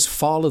always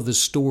follow the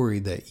story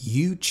that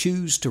you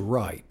choose to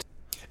write.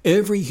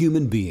 Every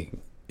human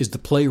being is the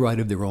playwright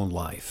of their own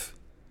life.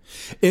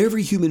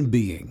 Every human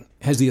being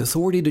has the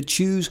authority to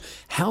choose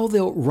how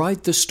they'll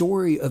write the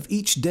story of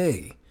each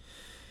day.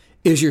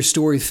 Is your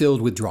story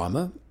filled with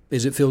drama?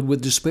 Is it filled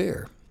with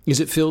despair? Is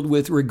it filled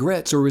with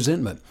regrets or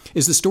resentment?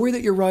 Is the story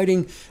that you're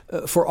writing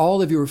for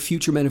all of your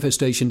future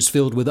manifestations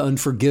filled with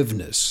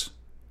unforgiveness?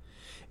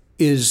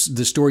 Is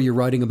the story you're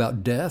writing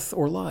about death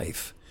or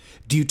life?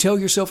 Do you tell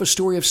yourself a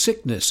story of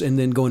sickness and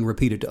then go and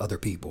repeat it to other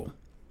people?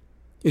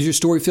 Is your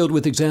story filled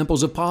with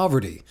examples of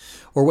poverty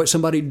or what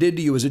somebody did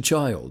to you as a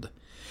child?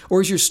 Or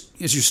is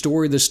your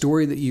story the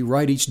story that you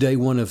write each day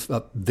one of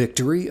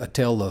victory, a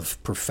tale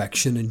of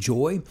perfection and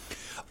joy?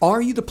 Are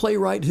you the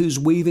playwright who's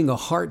weaving a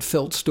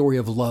heartfelt story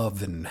of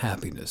love and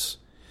happiness?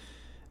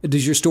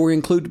 Does your story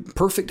include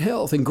perfect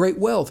health and great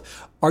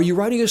wealth? Are you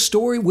writing a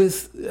story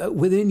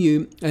within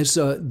you as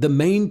the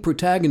main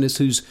protagonist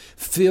who's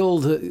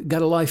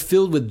got a life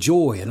filled with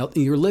joy and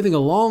you're living a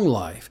long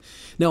life?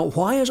 Now,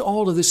 why is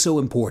all of this so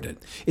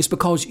important? It's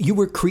because you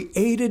were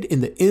created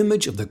in the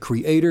image of the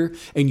Creator,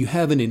 and you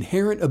have an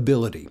inherent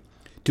ability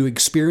to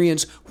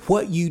experience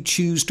what you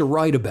choose to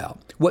write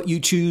about, what you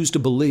choose to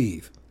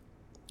believe.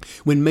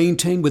 When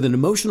maintained with an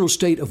emotional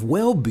state of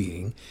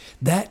well-being,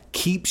 that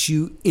keeps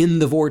you in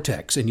the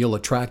vortex, and you'll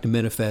attract and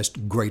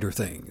manifest greater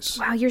things.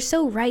 Wow, you're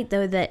so right,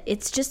 though, that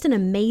it's just an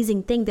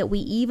amazing thing that we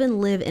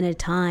even live in a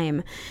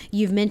time.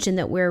 You've mentioned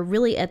that we're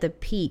really at the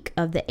peak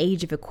of the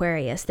age of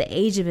Aquarius, the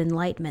age of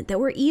enlightenment, that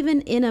we're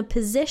even in a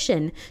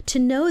position to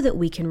know that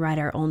we can write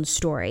our own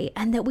story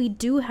and that we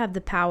do have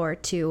the power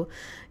to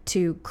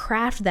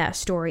craft that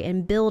story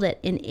and build it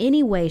in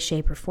any way,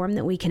 shape, or form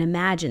that we can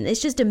imagine.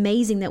 It's just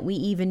amazing that we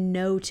even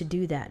know to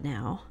do that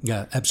now.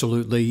 Yeah,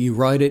 absolutely. You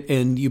write it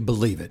and you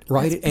believe it.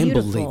 Write it and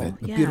believe it.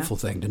 A Yeah. beautiful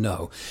thing to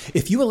know.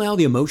 If you allow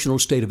the emotional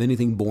state of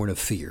anything born of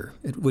fear,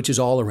 which is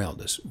all around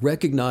us,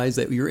 recognize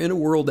that you're in a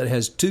world that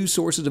has two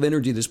sources of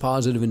energy that's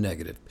positive and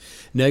negative.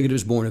 Negative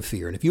is born of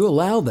fear. And if you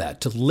allow that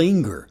to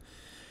linger,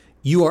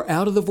 you are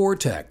out of the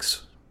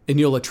vortex and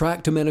you'll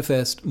attract to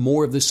manifest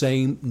more of the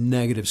same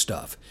negative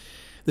stuff.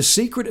 The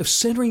secret of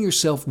centering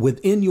yourself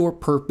within your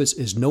purpose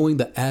is knowing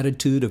the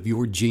attitude of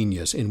your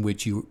genius in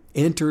which you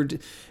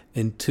entered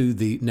into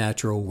the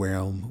natural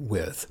realm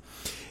with.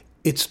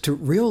 It's to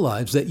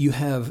realize that you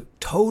have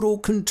total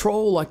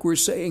control, like we're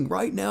saying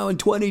right now in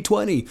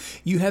 2020.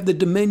 You have the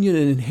dominion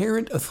and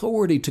inherent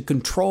authority to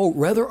control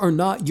whether or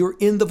not you're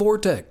in the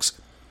vortex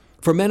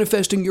for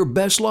manifesting your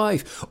best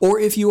life, or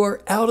if you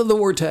are out of the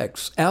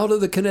vortex, out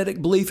of the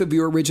kinetic belief of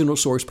your original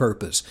source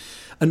purpose.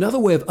 Another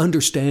way of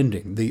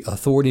understanding the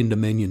authority and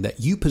dominion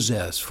that you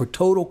possess for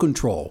total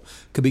control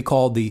could be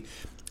called the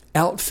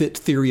outfit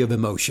theory of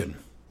emotion.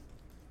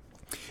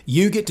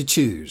 You get to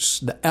choose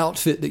the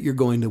outfit that you're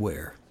going to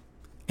wear.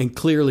 And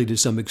clearly, to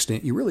some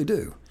extent, you really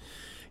do.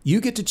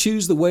 You get to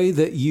choose the way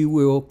that you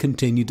will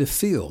continue to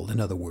feel, in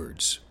other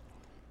words.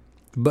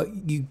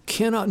 But you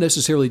cannot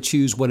necessarily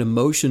choose what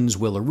emotions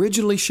will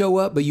originally show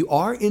up, but you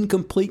are in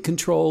complete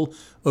control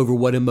over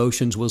what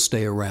emotions will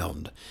stay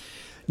around.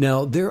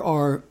 Now, there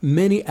are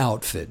many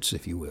outfits,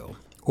 if you will,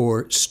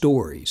 or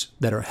stories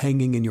that are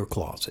hanging in your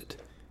closet.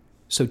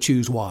 So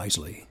choose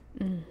wisely.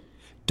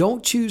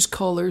 Don't choose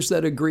colors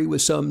that agree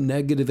with some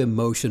negative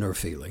emotion or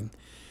feeling.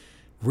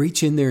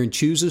 Reach in there and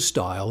choose a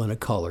style and a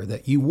color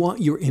that you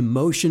want your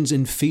emotions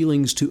and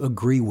feelings to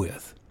agree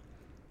with.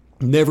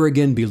 Never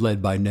again be led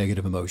by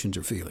negative emotions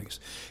or feelings.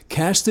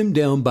 Cast them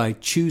down by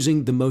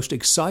choosing the most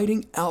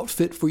exciting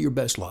outfit for your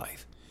best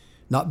life.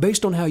 Not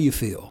based on how you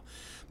feel,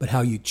 but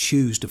how you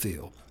choose to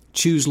feel.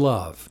 Choose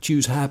love,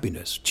 choose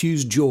happiness,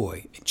 choose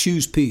joy,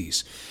 choose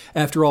peace.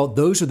 After all,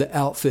 those are the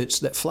outfits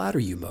that flatter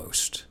you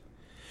most.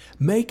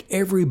 Make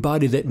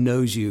everybody that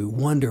knows you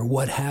wonder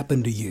what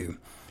happened to you.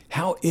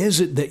 How is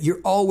it that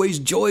you're always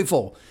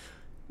joyful?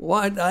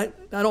 Why, I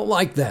don't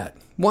like that.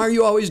 Why are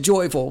you always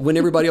joyful when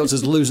everybody else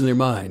is losing their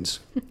minds?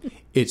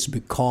 It's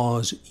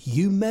because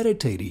you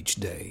meditate each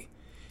day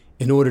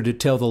in order to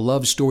tell the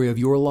love story of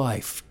your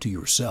life to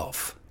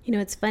yourself. You know,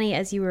 it's funny,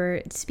 as you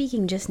were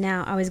speaking just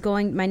now,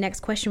 my next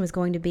question was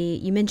going to be,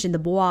 you mentioned the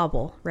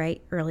wobble,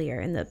 right, earlier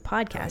in the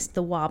podcast, right.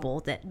 The wobble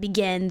that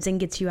begins and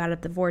gets you out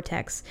of the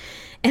vortex.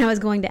 And I was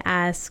going to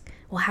ask,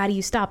 well, how do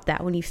you stop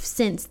that? When you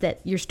sense that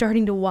you're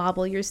starting to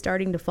wobble, you're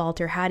starting to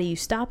falter, how do you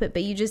stop it?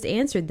 But you just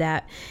answered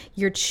that.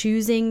 You're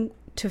choosing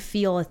to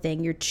feel a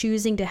thing. You're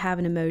choosing to have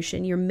an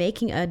emotion. You're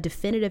making a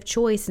definitive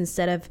choice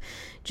instead of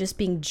just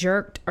being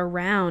jerked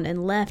around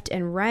and left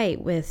and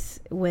right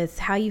with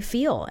how you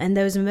feel and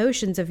those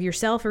emotions of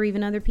yourself or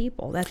even other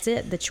people. That's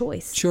it, the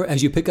choice. Sure.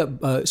 As you pick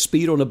up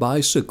speed on a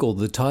bicycle,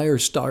 the tire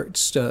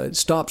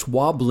stops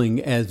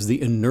wobbling as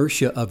the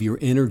inertia of your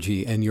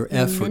energy and your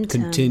effort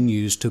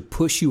continues to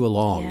push you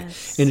along.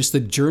 Yes. And it's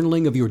the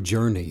journaling of your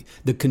journey,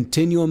 the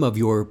continuum of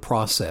your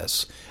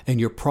process and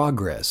your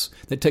progress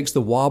that takes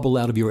the wobble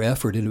out of your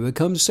effort, and it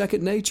becomes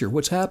second nature.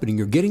 What's happening?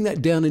 You're getting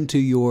that down into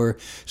your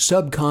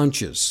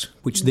subconscious,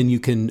 which then you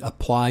can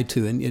apply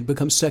to, and it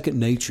becomes second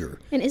nature.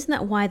 And isn't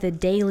that why the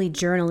daily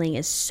journaling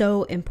is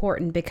so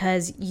important?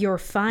 Because you're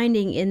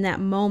finding in that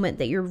moment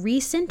that you're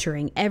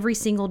recentering every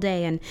single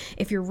day. And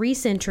if you're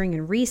recentering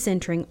and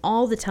recentering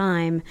all the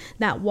time,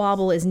 that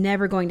wobble is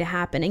never going to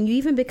happen. And you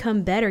even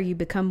become better. You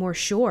become more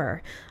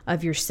sure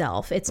of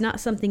yourself. It's not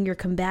something you're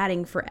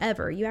combating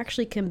forever. You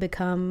actually can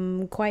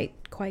become quite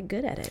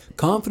good at it.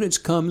 Confidence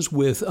comes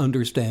with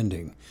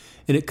understanding.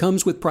 And it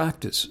comes with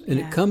practice, and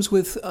it comes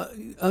with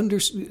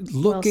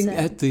looking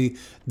at the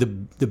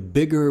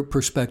bigger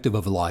perspective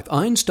of life.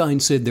 Einstein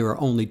said there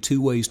are only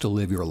two ways to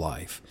live your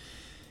life.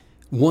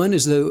 One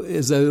is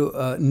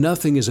though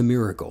nothing is a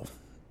miracle,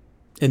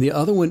 and the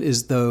other one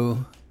is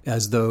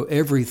as though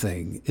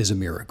everything is a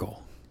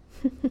miracle.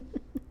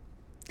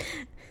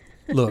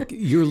 Look,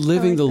 you're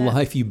living the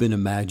life you've been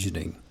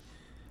imagining.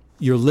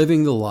 You're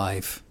living the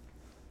life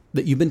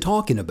that you've been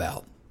talking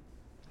about.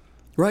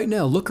 Right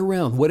now, look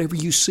around. Whatever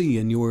you see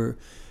in your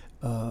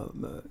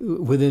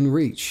within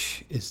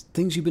reach is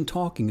things you've been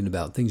talking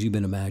about, things you've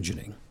been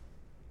imagining.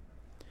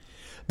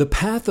 The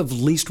path of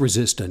least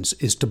resistance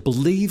is to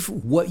believe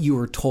what you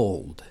are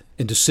told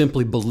and to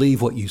simply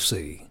believe what you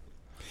see.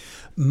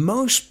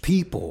 Most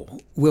people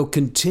will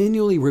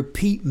continually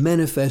repeat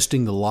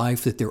manifesting the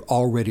life that they're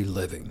already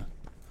living.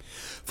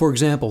 For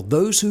example,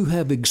 those who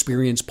have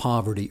experienced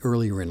poverty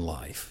earlier in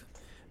life,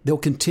 they'll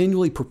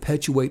continually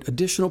perpetuate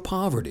additional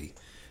poverty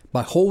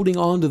by holding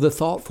on to the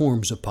thought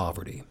forms of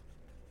poverty.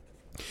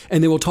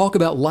 And they will talk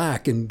about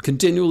lack and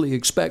continually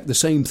expect the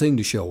same thing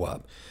to show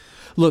up.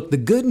 Look, the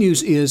good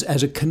news is,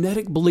 as a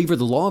kinetic believer,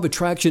 the law of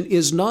attraction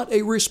is not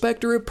a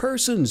respecter of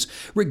persons,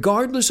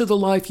 regardless of the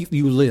life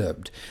you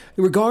lived,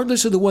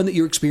 regardless of the one that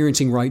you're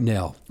experiencing right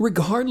now,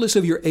 regardless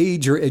of your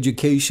age or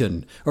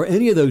education or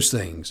any of those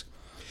things.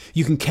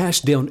 You can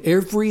cast down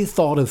every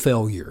thought of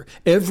failure,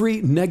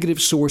 every negative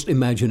sourced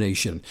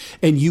imagination,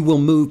 and you will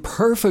move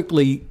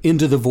perfectly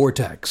into the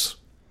vortex.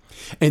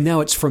 And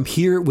now it's from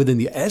here, within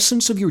the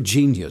essence of your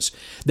genius,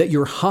 that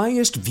your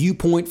highest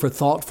viewpoint for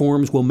thought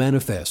forms will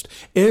manifest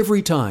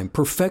every time,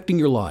 perfecting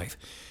your life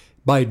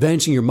by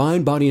advancing your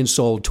mind, body, and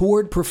soul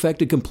toward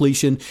perfected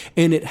completion.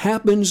 And it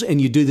happens, and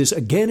you do this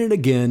again and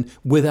again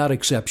without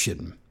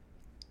exception.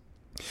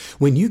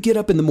 When you get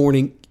up in the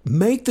morning,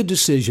 make the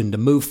decision to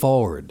move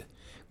forward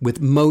with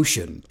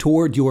motion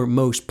toward your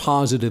most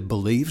positive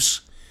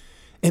beliefs,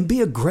 and be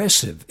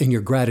aggressive in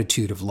your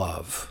gratitude of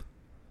love.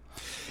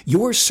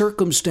 Your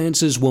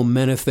circumstances will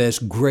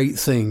manifest great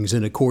things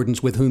in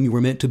accordance with whom you were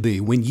meant to be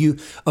when you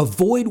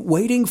avoid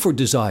waiting for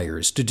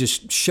desires to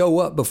just show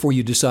up before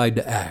you decide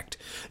to act.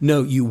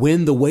 No, you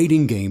win the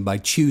waiting game by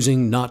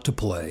choosing not to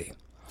play.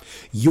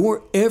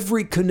 Your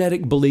every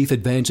kinetic belief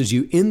advances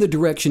you in the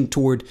direction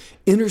toward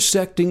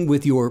intersecting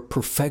with your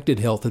perfected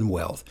health and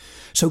wealth.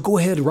 So go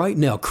ahead right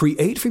now,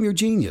 create from your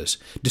genius,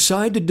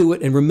 decide to do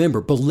it, and remember,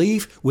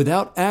 belief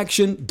without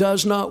action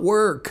does not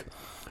work.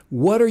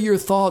 What are your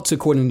thoughts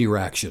according to your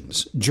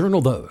actions? Journal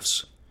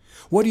those.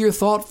 What are your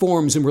thought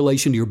forms in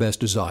relation to your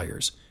best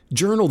desires?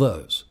 Journal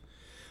those.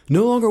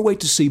 No longer wait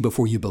to see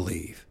before you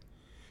believe.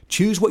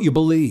 Choose what you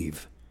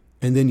believe,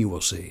 and then you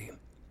will see.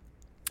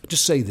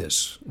 Just say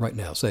this right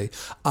now. Say,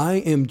 I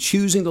am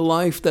choosing the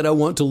life that I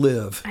want to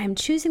live. I am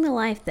choosing the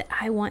life that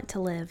I want to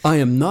live. I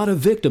am not a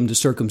victim to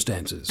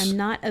circumstances. I'm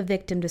not a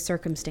victim to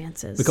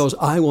circumstances. Because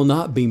I will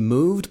not be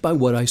moved by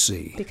what I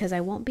see. Because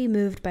I won't be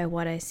moved by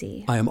what I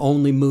see. I am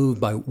only moved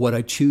by what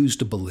I choose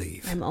to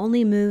believe. I'm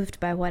only moved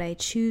by what I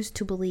choose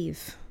to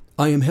believe.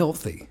 I am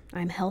healthy.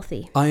 I'm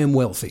healthy. I am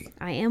wealthy.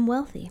 I am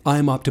wealthy. I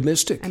am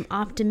optimistic. I'm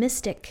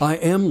optimistic. I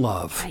am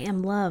love. I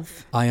am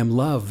love. I am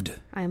loved.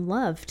 I am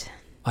loved.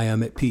 I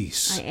am at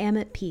peace. I am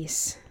at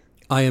peace.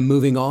 I am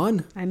moving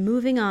on. I'm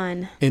moving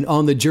on. And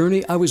on the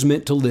journey I was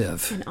meant to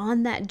live. And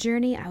on that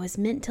journey I was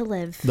meant to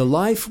live. The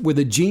life where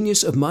the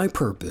genius of my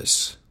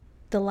purpose.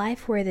 The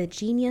life where the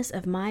genius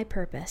of my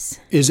purpose.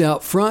 Is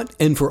out front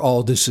and for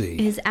all to see.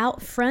 Is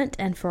out front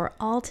and for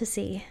all to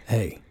see.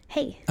 Hey.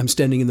 Hey. I'm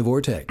standing in the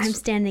vortex. I'm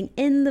standing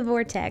in the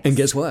vortex. And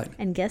guess what?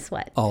 And guess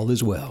what? All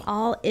is well.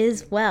 All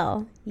is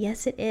well.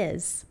 Yes, it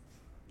is.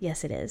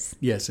 Yes, it is.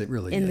 Yes, it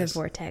really is. In the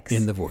vortex.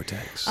 In the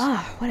vortex.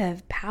 Oh, what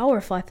a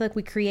powerful. I feel like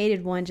we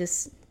created one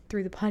just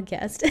through the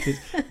podcast.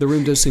 The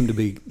room does seem to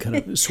be kind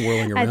of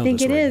swirling around. I think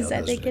us it right is. now,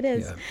 I think it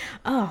is. Yeah.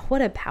 Oh,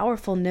 what a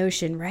powerful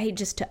notion, right?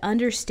 Just to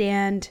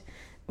understand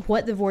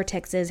what the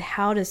vortex is,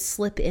 how to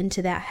slip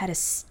into that, how to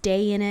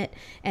stay in it,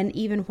 and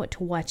even what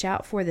to watch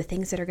out for, the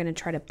things that are going to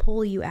try to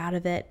pull you out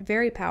of it.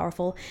 Very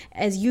powerful.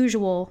 As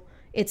usual,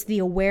 it's the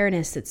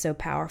awareness that's so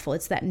powerful.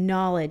 It's that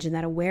knowledge and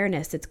that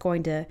awareness that's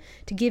going to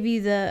give you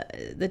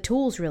the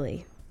tools,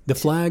 really. The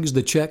flags,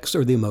 the checks,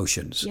 or the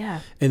emotions. Yeah.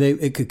 And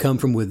it could come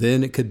from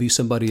within. It could be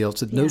somebody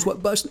else that knows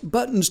what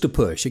buttons to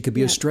push. It could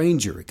be a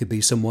stranger. It could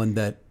be someone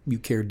that you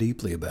care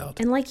deeply about.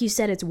 And like you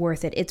said, it's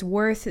worth it. It's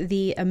worth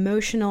the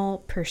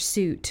emotional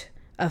pursuit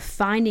of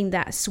finding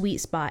that sweet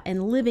spot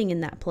and living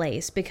in that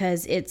place,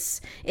 because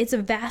it's a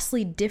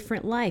vastly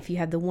different life. You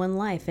have the one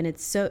life, and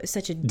it's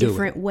such a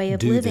different way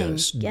of living.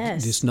 This.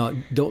 Yes, it's not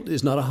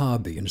a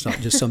hobby, and it's not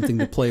just something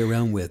to play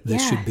around with.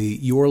 This should be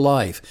your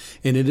life,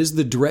 and it is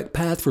the direct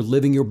path for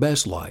living your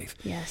best life.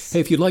 Yes. Hey,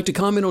 if you'd like to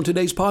comment on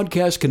today's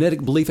podcast,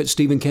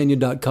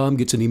 kineticbelief@stephencanyon.com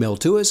gets an email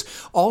to us.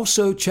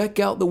 Also, check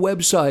out the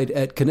website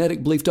at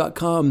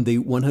kineticbelief.com. The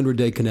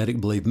 100-day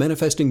Kinetic Belief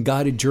Manifesting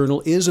Guided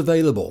Journal is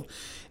available,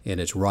 and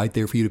it's right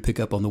there for you to pick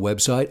up on the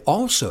website.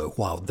 Also,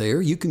 while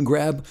there, you can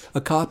grab a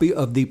copy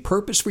of the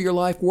Purpose for Your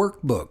Life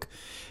workbook.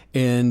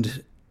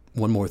 And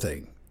one more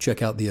thing,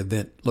 check out the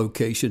event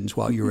locations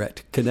while you're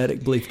at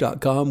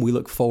kineticbelief.com. We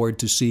look forward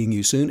to seeing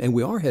you soon. And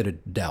we are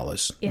headed to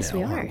Dallas. Yes, now,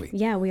 we are. Aren't we?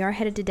 Yeah, we are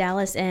headed to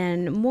Dallas,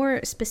 and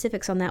more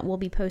specifics on that will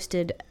be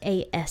posted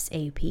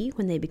ASAP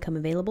when they become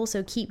available.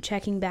 So keep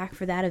checking back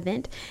for that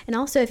event. And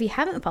also, if you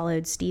haven't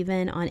followed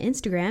Stephen on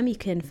Instagram, you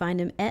can find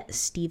him at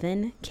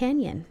Stephen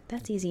Canyon.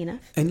 That's easy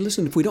enough. And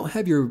listen, if we don't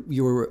have your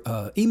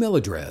email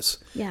address,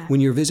 Yeah. when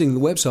you're visiting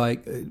the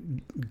website,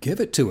 give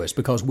it to us,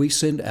 because we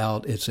send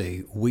out, it's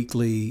a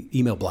weekly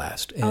email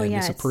blast. And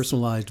it's a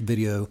personalized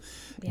video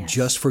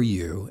just for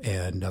you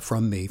and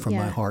from me, from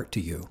my heart to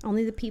you.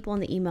 Only the people on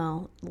the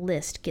email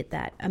list get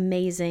that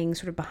amazing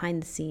sort of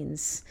behind the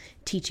scenes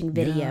teaching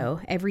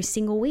video every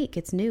single week.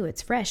 It's new,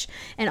 it's fresh.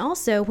 And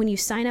also, when you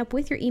sign up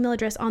with your email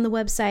address on the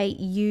website,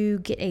 you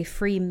get a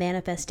free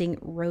manifesting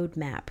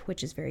roadmap,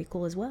 which is very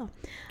cool as well.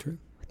 True.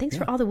 Thanks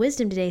for all the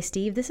wisdom today,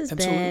 Steve. This has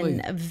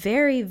been a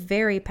very,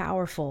 very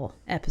powerful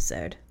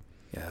episode.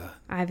 Yeah.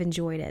 I've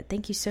enjoyed it.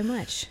 Thank you so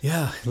much.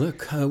 Yeah.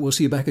 Look, we'll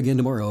see you back again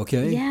tomorrow,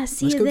 okay? Yeah,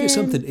 see Let's you go then. get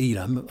something to eat.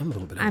 I'm a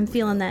little bit hungry. I'm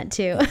feeling that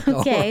too.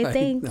 All Okay, right.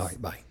 thanks. All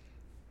right, bye.